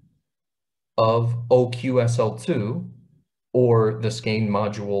coaction of OQSL2, or the Skein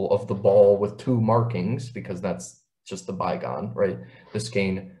module of the ball with 2 markings, because that's just the bigone, right? The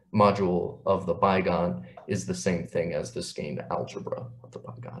Skein module of the bigone is the same thing as the Skein algebra of the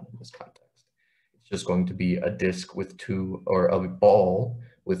bigone in this context. It's just going to be a disk with 2, or a ball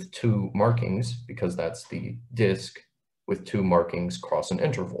with 2 markings, because that's the disk with 2 markings cross an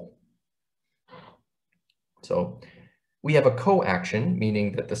interval. So we have a coaction,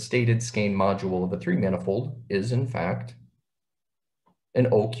 meaning that the stated Skein module of a 3 manifold is in fact an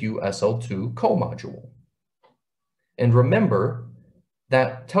OQSL2 comodule. And remember,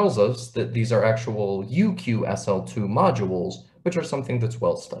 that tells us that these are actual UQSL2 modules, which are something that's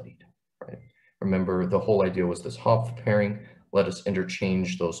well studied, right? Remember, the whole idea was this Hopf pairing. Let us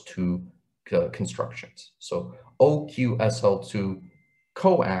interchange those 2 constructions. So OQSL2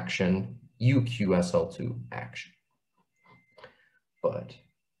 coaction, UQSL2 action. But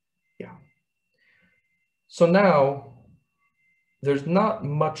yeah. So now there's not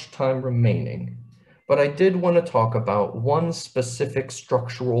much time remaining, but I did want to talk about one specific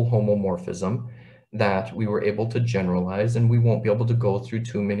structural homomorphism that we were able to generalize, and we won't be able to go through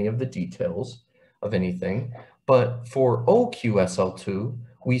too many of the details of anything. But for OQSL2,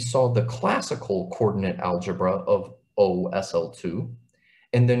 we saw the classical coordinate algebra of OSL2,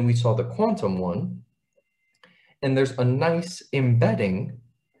 and then we saw the quantum one, and there's a nice embedding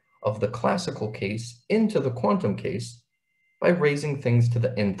of the classical case into the quantum case by raising things to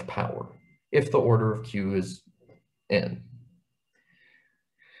the nth power, if the order of Q is n.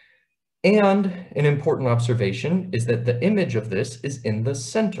 And an important observation is that the image of this is in the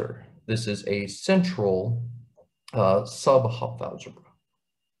center. This is a central sub-Hopf algebra.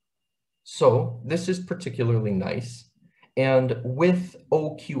 So this is particularly nice. And with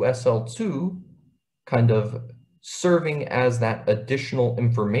OQSL2 kind of serving as that additional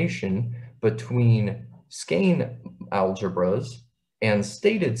information between Skein algebras and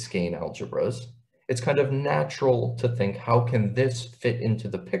stated Skein algebras, it's kind of natural to think, how can this fit into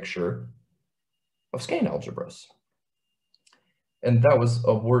the picture of Skein algebras? And that was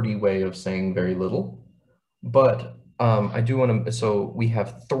a wordy way of saying very little. But I do want to, so we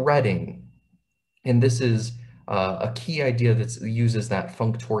have threading. And this is a key idea that uses that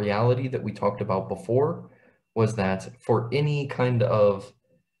functoriality that we talked about before, was that for any kind of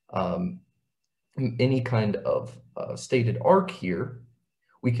stated arc here,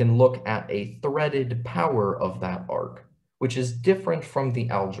 we can look at a threaded power of that arc, which is different from the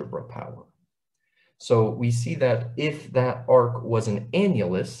algebra power. So we see that if that arc was an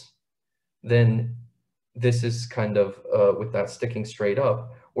annulus, then this is kind of, with that sticking straight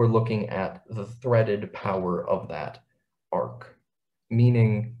up, we're looking at the threaded power of that arc,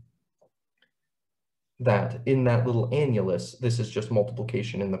 meaning that in that little annulus, this is just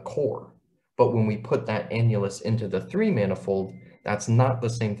multiplication in the core. But when we put that annulus into the 3-manifold, that's not the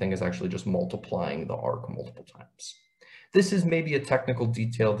same thing as actually just multiplying the arc multiple times. This is maybe a technical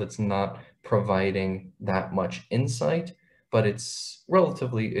detail that's not providing that much insight, but it's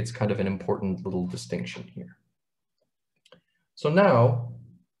kind of an important little distinction here. So now,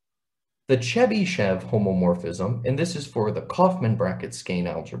 the Chebyshev homomorphism, and this is for the Kaufman bracket Skein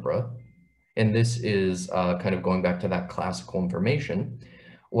algebra, and this is kind of going back to that classical information,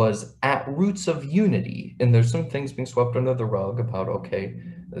 was at roots of unity. And there's some things being swept under the rug about, okay,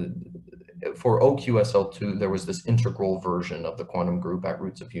 for OQSL2, there was this integral version of the quantum group at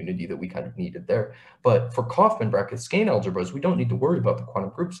roots of unity that we kind of needed there. But for Kaufman bracket Skein algebras, we don't need to worry about the quantum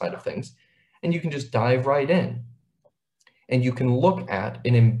group side of things. And you can just dive right in. And you can look at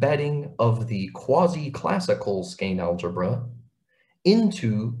an embedding of the quasi-classical Skein algebra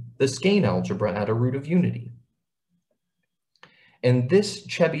into the Skein algebra at a root of unity. And this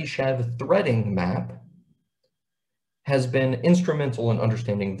Chebyshev threading map has been instrumental in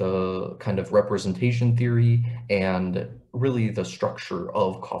understanding the kind of representation theory and really the structure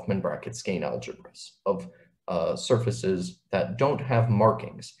of Kaufman bracket Skein algebras of surfaces that don't have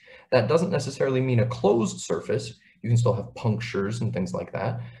markings. That doesn't necessarily mean a closed surface. You can still have punctures and things like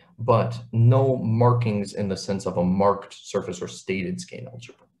that, but no markings in the sense of a marked surface or stated Skein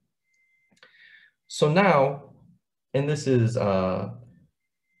algebra. So now, and this is, of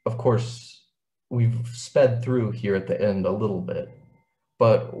course, we've sped through here at the end a little bit,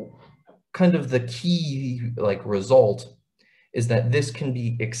 but kind of the key result is that this can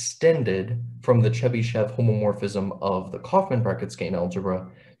be extended from the Chebyshev homomorphism of the Kaufman bracket Skein algebra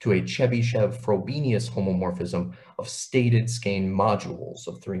to a Chebyshev-Frobenius homomorphism of stated Skein modules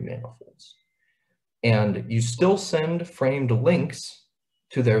of 3 manifolds. And you still send framed links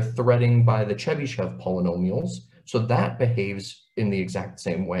to their threading by the Chebyshev polynomials, so that behaves in the exact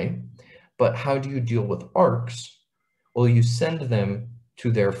same way. But how do you deal with arcs? Well, you send them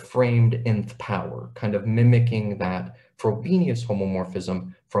to their framed nth power, kind of mimicking that Frobenius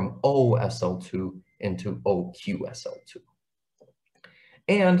homomorphism from OSL2 into OQSL2.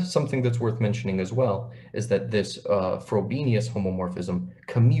 And something that's worth mentioning as well is that this Frobenius homomorphism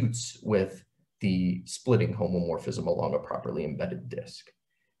commutes with the splitting homomorphism along a properly embedded disk.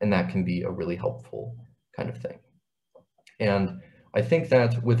 And that can be a really helpful kind of thing. And I think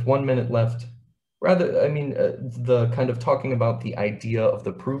that with 1 minute left, the kind of talking about the idea of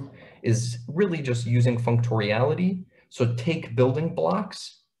the proof is really just using functoriality. So take building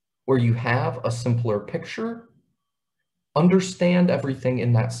blocks where you have a simpler picture, understand everything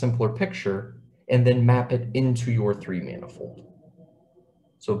in that simpler picture, and then map it into your 3-manifold.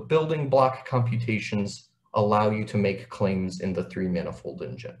 So building block computations allow you to make claims in the 3-manifold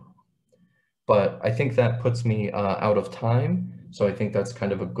in general. But I think that puts me out of time. So I think that's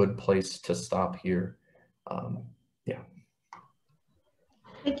kind of a good place to stop here. Yeah.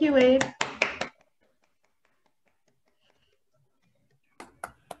 Thank you, Wade.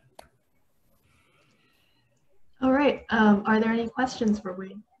 All right, are there any questions for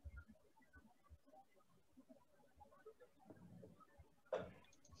Wade?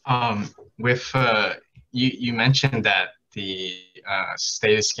 You mentioned that the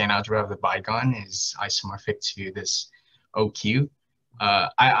stated Skein algebra of the bygone is isomorphic to this OQ.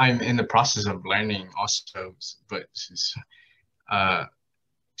 I'm in the process of learning also, but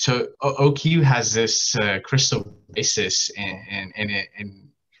so OQ has this crystal basis, and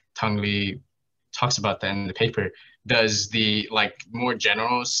Tong Li talks about that in the paper. Does the more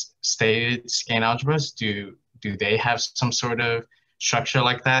general stated Skein algebras, do they have some sort of structure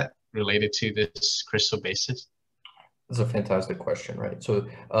like that related to this crystal basis? That's a fantastic question, right? So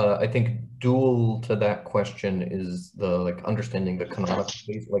I think dual to that question is the understanding the canonical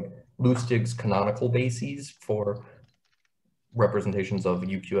base, Lustig's canonical bases for representations of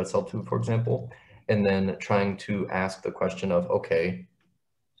UQSL2, for example, and then trying to ask the question of, okay,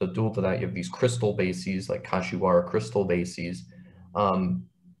 so dual to that, you have these crystal bases like Kashiwara crystal bases. And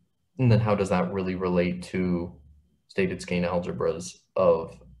then how does that really relate to stated Skein algebras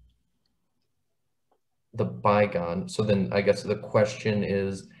of the bygone? So then I guess the question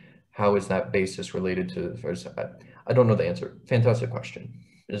is, how is that basis related to, I don't know the answer. Fantastic question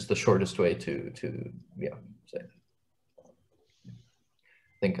is the shortest way to say it.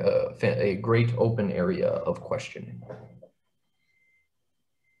 I think a great open area of questioning.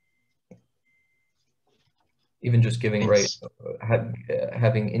 Even just giving,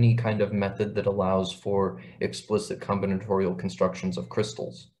 having any kind of method that allows for explicit combinatorial constructions of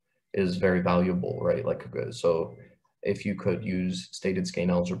crystals is very valuable, right? Like, so if you could use stated Skein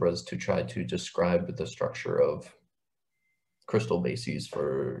algebras to try to describe the structure of crystal bases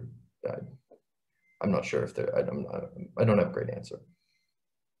for, I'm not sure if they're, I don't have a great answer,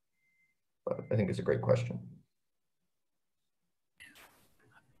 but I think it's a great question.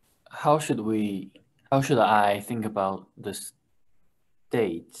 How should I think about the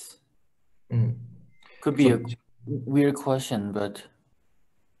states? Could be a weird question, but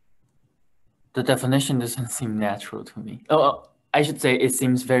the definition doesn't seem natural to me. Oh, I should say it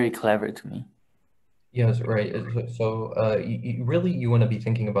seems very clever to me. Yes, right. So really you want to be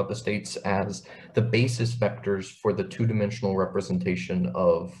thinking about the states as the basis vectors for the two-dimensional representation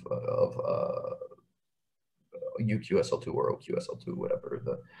of UQSL2 or OQSL2, whatever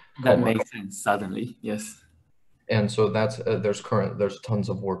that makes sense suddenly. Yes. And so that's there's tons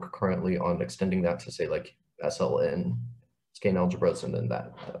of work currently on extending that to say like SLN, Skein algebras, and then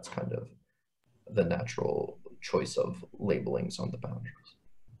that's kind of the natural choice of labelings on the boundaries.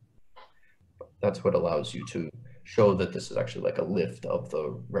 That's what allows you to show that this is actually like a lift of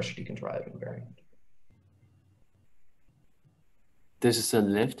the Reshtikin-Derive invariant. This is a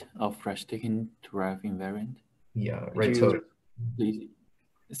lift of Reshtikin-Derive invariant? Yeah, right. So please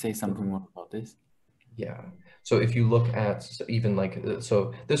say something more about this. Yeah. So if you look at even like,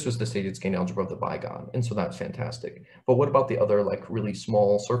 so this was the stated Skein algebra of the bygone, and so that's fantastic. But what about the other like really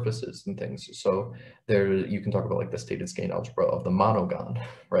small surfaces and things? So there you can talk about like the stated Skein algebra of the monogon,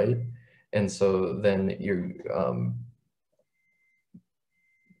 right? And so then you're,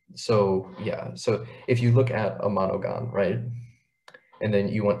 so yeah, so if you look at a monogon, right? And then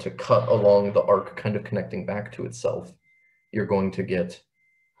you want to cut along the arc kind of connecting back to itself, you're going to get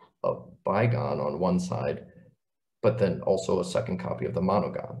a bygone on one side, but then also a second copy of the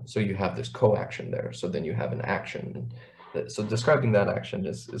monogon. So you have this co-action there. So then you have an action. So describing that action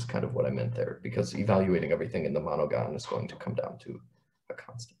is kind of what I meant there, because evaluating everything in the monogon is going to come down to a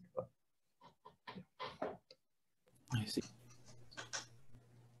constant. But, yeah. I see.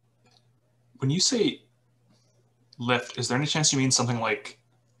 When you say lift, is there any chance you mean something like,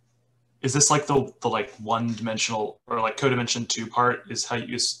 is this like the like one-dimensional or like codimension 2 part is how you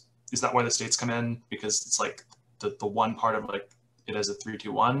use, is that why the states come in? Because it's like the one part of like it as a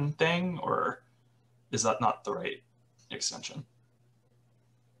 3-2-1 thing, or is that not the right extension?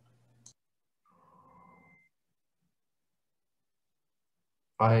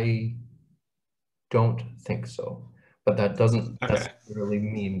 I don't think so, but that doesn't necessarily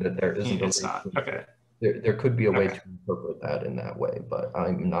mean that there isn't it's not. Okay. There could be a way to interpret that in that way, but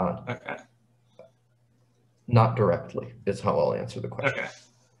I'm not. Okay. Not directly is how I'll answer the question. Okay.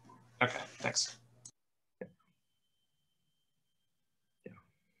 Okay. Thanks.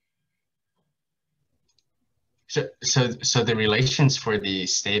 So the relations for the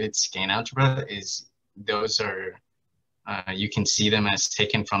stated Skein algebra is those are you can see them as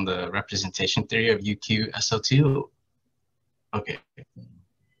taken from the representation theory of UQ-SL2. Okay.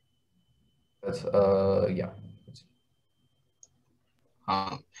 That's yeah.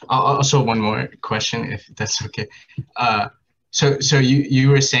 Also one more question, if that's okay. So you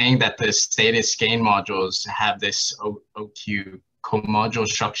were saying that the stated Skein modules have this OQ co-module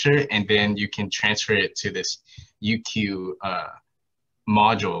structure, and then you can transfer it to this UQ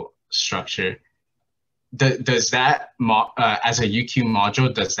module structure. Does that, as a UQ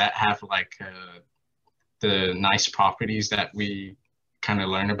module, does that have like the nice properties that we kind of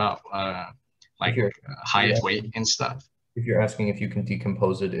learn about, like highest weight and stuff? If you're asking if you can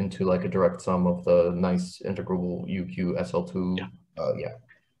decompose it into like a direct sum of the nice integrable UQ-SL2,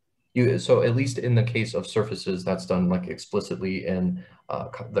 yeah. So at least in the case of surfaces, that's done like explicitly in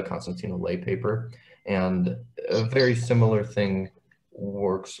the Constantino Lay paper. And a very similar thing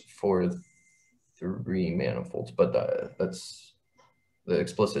works for 3 manifolds, but that's the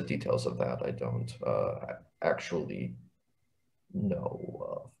explicit details of that I don't actually know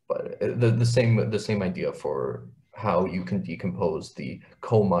of. But the same idea for how you can decompose the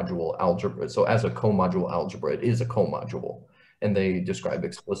co-module algebra. So as a co-module algebra, it is a co-module, and they describe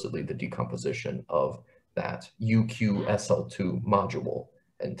explicitly the decomposition of that UQSL2 module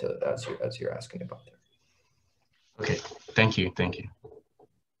into as you're asking about there. Okay, thank you, thank you.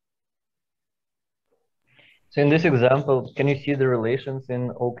 So in this example, can you see the relations in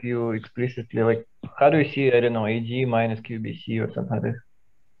OQ explicitly? Like, how do you see, I don't know, AG minus QBC or something like this?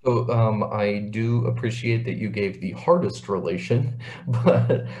 So I do appreciate that you gave the hardest relation,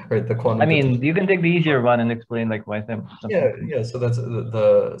 but right, the quantum. I mean, you can take the easier one and explain like why them. Yeah. So that's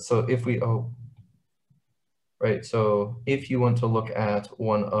so if we right. So if you want to look at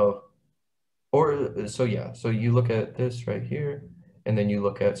one of, so you look at this right here, and then you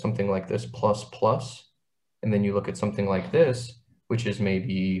look at something like this plus plus, and then you look at something like this, which is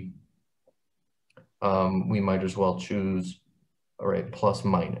maybe we might as well choose, all right, plus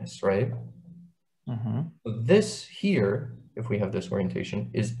minus, right? Mm-hmm. So this here, if we have this orientation,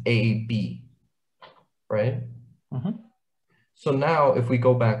 is AB, right? Mm-hmm. So now if we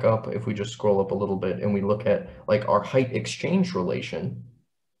go back up, if we just scroll up a little bit and we look at like our height exchange relation,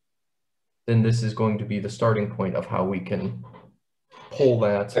 then this is going to be the starting point of how we can pull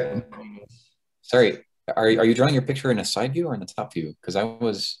that. Sorry, are you drawing your picture in a side view or in the top view? Because I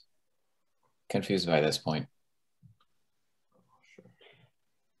was confused by this point.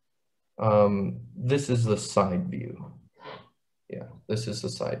 This is the side view. Yeah, this is the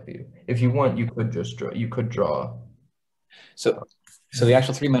side view. If you want, you could just draw, So the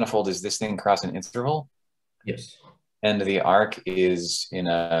actual three manifold is this thing across an interval? Yes. And the arc is in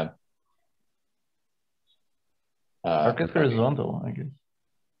a... arc is horizontal, I guess.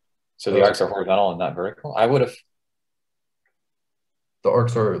 So the arcs are horizontal and not vertical? I would have... The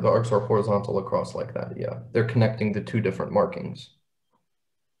arcs are horizontal across like that, yeah. They're connecting the two different markings.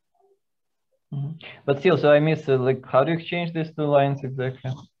 Mm-hmm. But still, so I missed, like, how do you exchange these two lines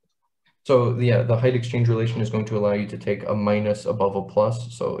exactly? So yeah, the height exchange relation is going to allow you to take a minus above a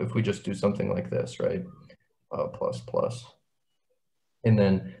plus. So if we just do something like this, right? Plus, plus. And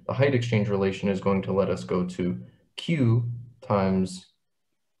then the height exchange relation is going to let us go to Q times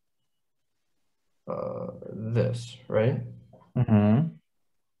this, right? Mm-hmm.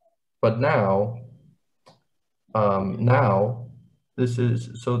 But now, this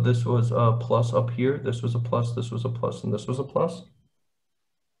is, so this was a plus up here, this was a plus, this was a plus, and this was a plus.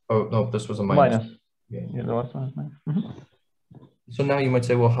 Oh, no, this was a minus. Yeah, the last one is minus. Mm-hmm. So now you might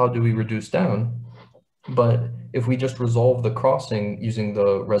say, well, how do we reduce down? But if we just resolve the crossing using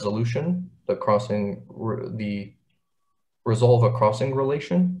the resolution, the resolve a crossing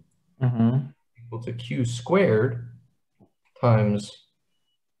relation, Mm-hmm. equal to Q squared times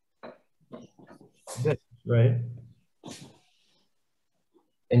this, right?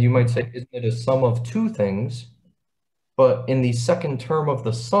 And you might say, isn't it a sum of two things? But in the second term of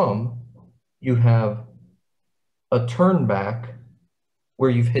the sum, you have a turn back where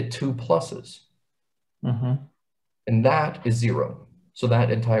you've hit two pluses. Mm-hmm. And that is zero. So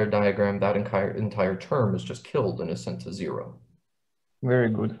that entire diagram, that entire term is just killed and is sent to zero. Very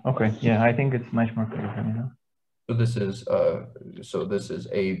good. Okay. Yeah, I think it's much more clear for me now. So this is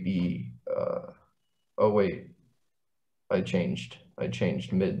A, B, oh wait, I changed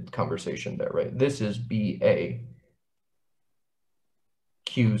mid conversation there, right? This is BA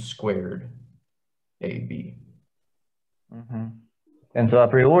Q squared AB. Mm-hmm. And so a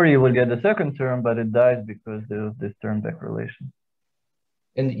priori you will get the second term, but it dies because of this turn back relation.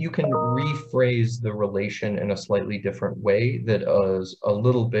 And you can rephrase the relation in a slightly different way that is a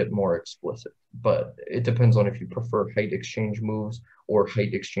little bit more explicit, but it depends on if you prefer height exchange moves or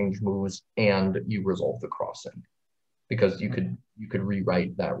height exchange moves and you resolve the crossing. Because you could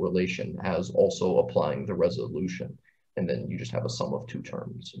rewrite that relation as also applying the resolution, and then you just have a sum of two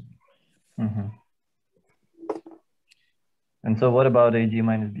terms. Mm-hmm. And so what about AG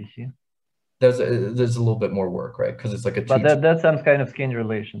minus BC? There's a little bit more work, right? Because it's like a but that's some kind of Skein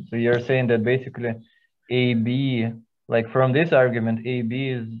relation. So you're saying that basically AB, like from this argument, AB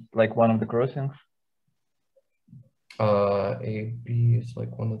is like one of the crossings? AB is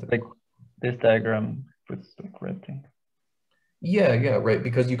like one of the... Like this diagram puts the correct thing. Yeah, right.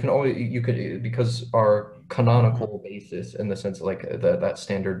 Because because our canonical basis in the sense like that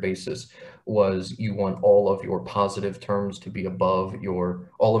standard basis was you want all of your positive terms to be above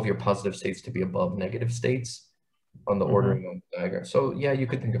all of your positive states to be above negative states on the ordering of the diagram. So yeah, you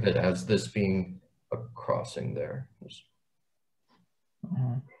could think of it as this being a crossing there.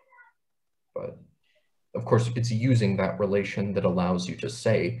 But of course, it's using that relation that allows you to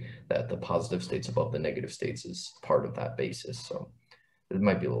say that the positive states above the negative states is part of that basis. So it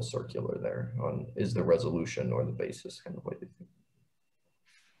might be a little circular there on is the resolution or the basis kind of way to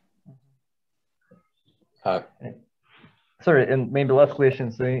think. sorry, and maybe last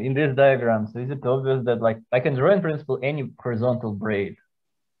question. So in this diagram, so is it obvious that like I can draw in principle any horizontal braid,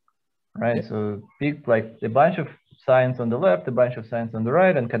 right? Yeah. So pick like a bunch of signs on the left, a bunch of signs on the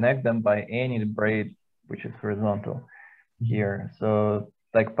right, and connect them by any braid which is horizontal here. So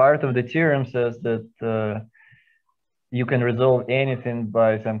like part of the theorem says that you can resolve anything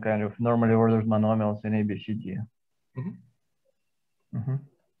by some kind of normally ordered monomials in ABCD.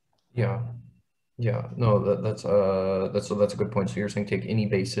 Yeah. Yeah, no, that's a good point. So you're saying take any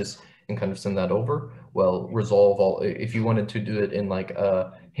basis and kind of send that over. Well, resolve all, if you wanted to do it in like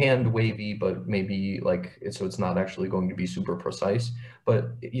a hand wavy, but maybe like, so it's not actually going to be super precise, but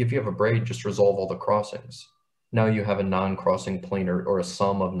if you have a braid, just resolve all the crossings. Now you have a non-crossing planar or a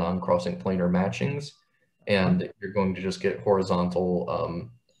sum of non-crossing planar matchings, and you're going to just get horizontal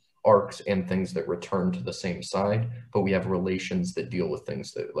arcs and things that return to the same side, but we have relations that deal with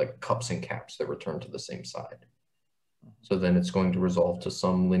things that like cups and caps that return to the same side. So then it's going to resolve to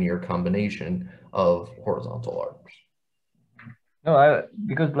some linear combination of horizontal arcs. No,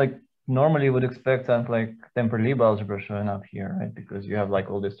 because like normally you would expect something like temper-Lieb algebra showing up here, right? Because you have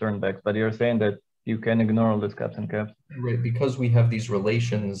like all these turnbacks, but you're saying that you can ignore all these cups and caps. Right, because we have these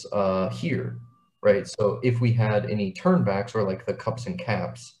relations here, right? So if we had any turnbacks or like the cups and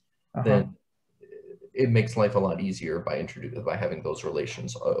caps, then it makes life a lot easier by having those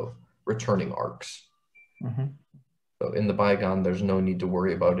relations of returning arcs. So in the Bygone, there's no need to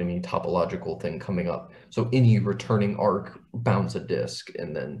worry about any topological thing coming up. So any returning arc bounds a disk,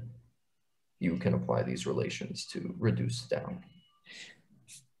 and then you can apply these relations to reduce down.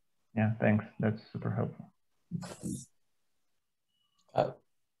 Yeah, thanks. That's super helpful.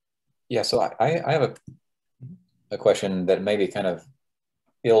 Yeah, so I have a question that may be kind of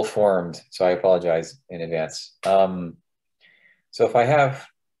ill-formed, so I apologize in advance. So if I have,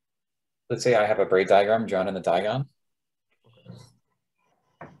 let's say I have a braid diagram drawn in the diagon,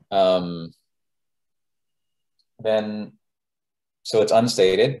 then, so it's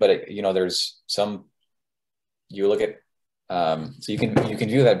unstated, but it, you know, there's some, you look at, so you can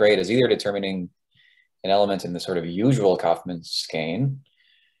view that braid as either determining an element in the sort of usual Kaufman skein,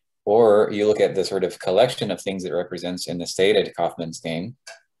 or you look at the sort of collection of things it represents in the stated Kaufman skein.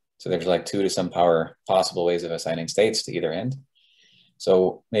 So there's like 2 to some power possible ways of assigning states to either end.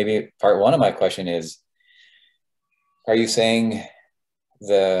 So maybe part 1 of my question is, are you saying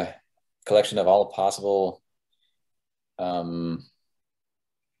the collection of all possible,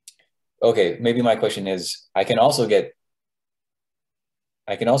 okay, maybe my question is, I can also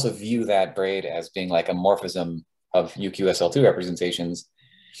view that braid as being like a morphism of UQSL2 representations.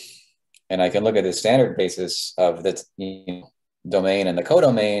 And I can look at the standard basis of the domain and the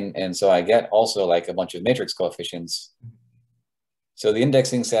codomain. And so I get also like a bunch of matrix coefficients. So the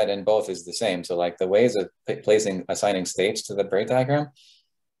indexing set in both is the same. So like the ways of assigning states to the braid diagram,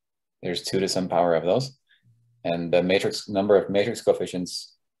 there's 2 to some power of those. And the number of matrix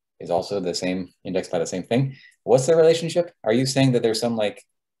coefficients is also the same, indexed by the same thing. What's the relationship? Are you saying that there's some like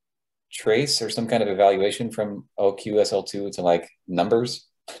trace or some kind of evaluation from OQSL2 to like numbers?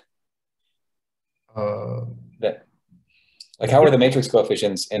 That, like how are the matrix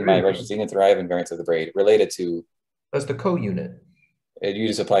coefficients in my Regenstein Thrive invariance of the braid related to? That's the co-unit. You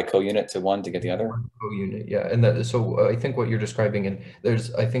just apply co-unit to one to get the other? Co-unit, yeah. And that, so I think what you're describing, and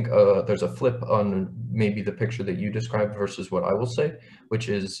there's, I think there's a flip on maybe the picture that you described versus what I will say, which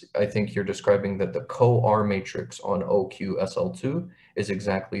is, I think you're describing that the co-R matrix on OQSL2 is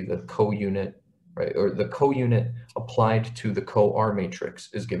exactly the co-unit, right? Or the co-unit applied to the co-R matrix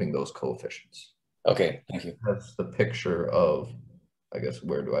is giving those coefficients. Okay, thank you. That's the picture of, I guess,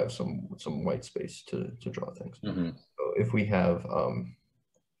 where do I have some white space to draw things? So if we have,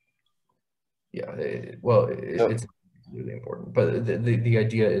 yeah, it's really important. But the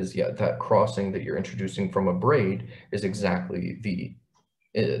idea is, yeah, that crossing that you're introducing from a braid is exactly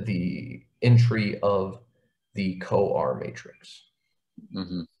the entry of the co-R matrix.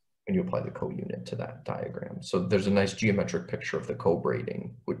 When you apply the co-unit to that diagram. So there's a nice geometric picture of the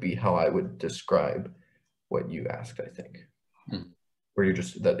co-braiding would be how I would describe what you asked, I think. Where you're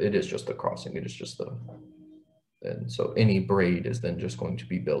just, that it is just the crossing, it is just the, and so any braid is then just going to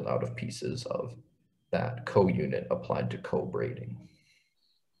be built out of pieces of that co-unit applied to co-braiding.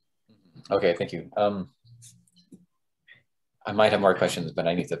 Okay, thank you. I might have more questions, but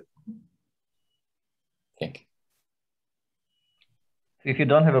I need to think. If you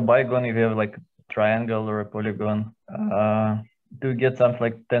don't have a Bygone, if you have like a triangle or a polygon, do you get something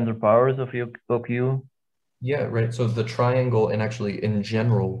like tensor powers of OQ? Yeah, right. So the triangle, and actually in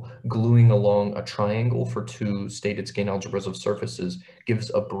general, gluing along a triangle for 2 stated Skein algebras of surfaces gives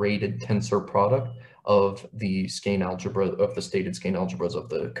a braided tensor product. of the Skein algebra, of the stated Skein algebras of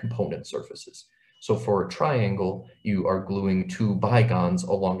the component surfaces. So for a triangle, you are gluing two bigons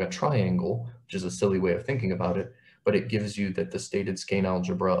along a triangle, which is a silly way of thinking about it, but it gives you that the stated Skein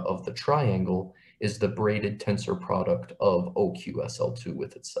algebra of the triangle is the braided tensor product of OQSL2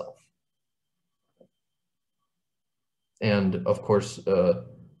 with itself. And of course,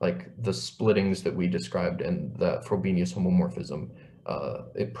 like the splittings that we described and that Frobenius homomorphism,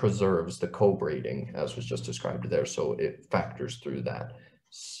 it preserves the co-braiding as was just described there. So it factors through that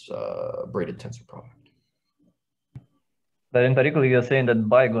braided tensor product. But in particular, you're saying that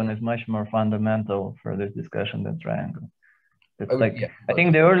bigon is much more fundamental for this discussion than triangle. It's like, yeah, I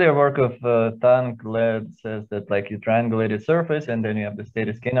think the earlier work of Tang Led says that like you triangulate a surface and then you have the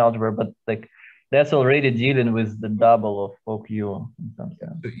stated Skein algebra, but like that's already dealing with the double of OQ in some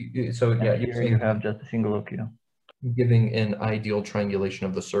sense. So yeah, here you have just a single OQ. Giving an ideal triangulation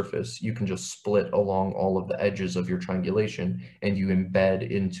of the surface, you can just split along all of the edges of your triangulation and you embed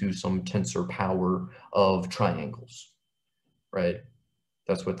into some tensor power of triangles, right?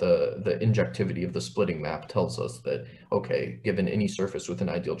 That's what the injectivity of the splitting map tells us, that, okay, given any surface with an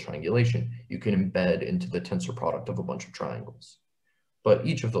ideal triangulation, you can embed into the tensor product of a bunch of triangles. But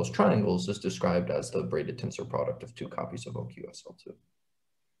each of those triangles is described as the braided tensor product of two copies of OQSL2.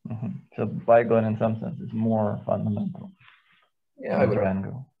 Mm-hmm. So bigon in some sense is more fundamental. Yeah, I would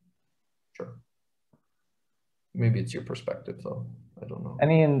triangle. Sure. Maybe it's your perspective though. I don't know. I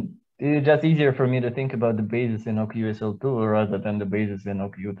mean, it's just easier for me to think about the basis in OQSL2 rather than the basis in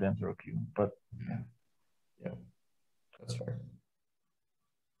OQ tensor OQ. But yeah, that's fair.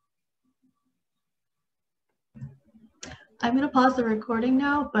 I'm going to pause the recording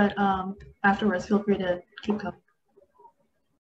now, but afterwards, feel free to keep going.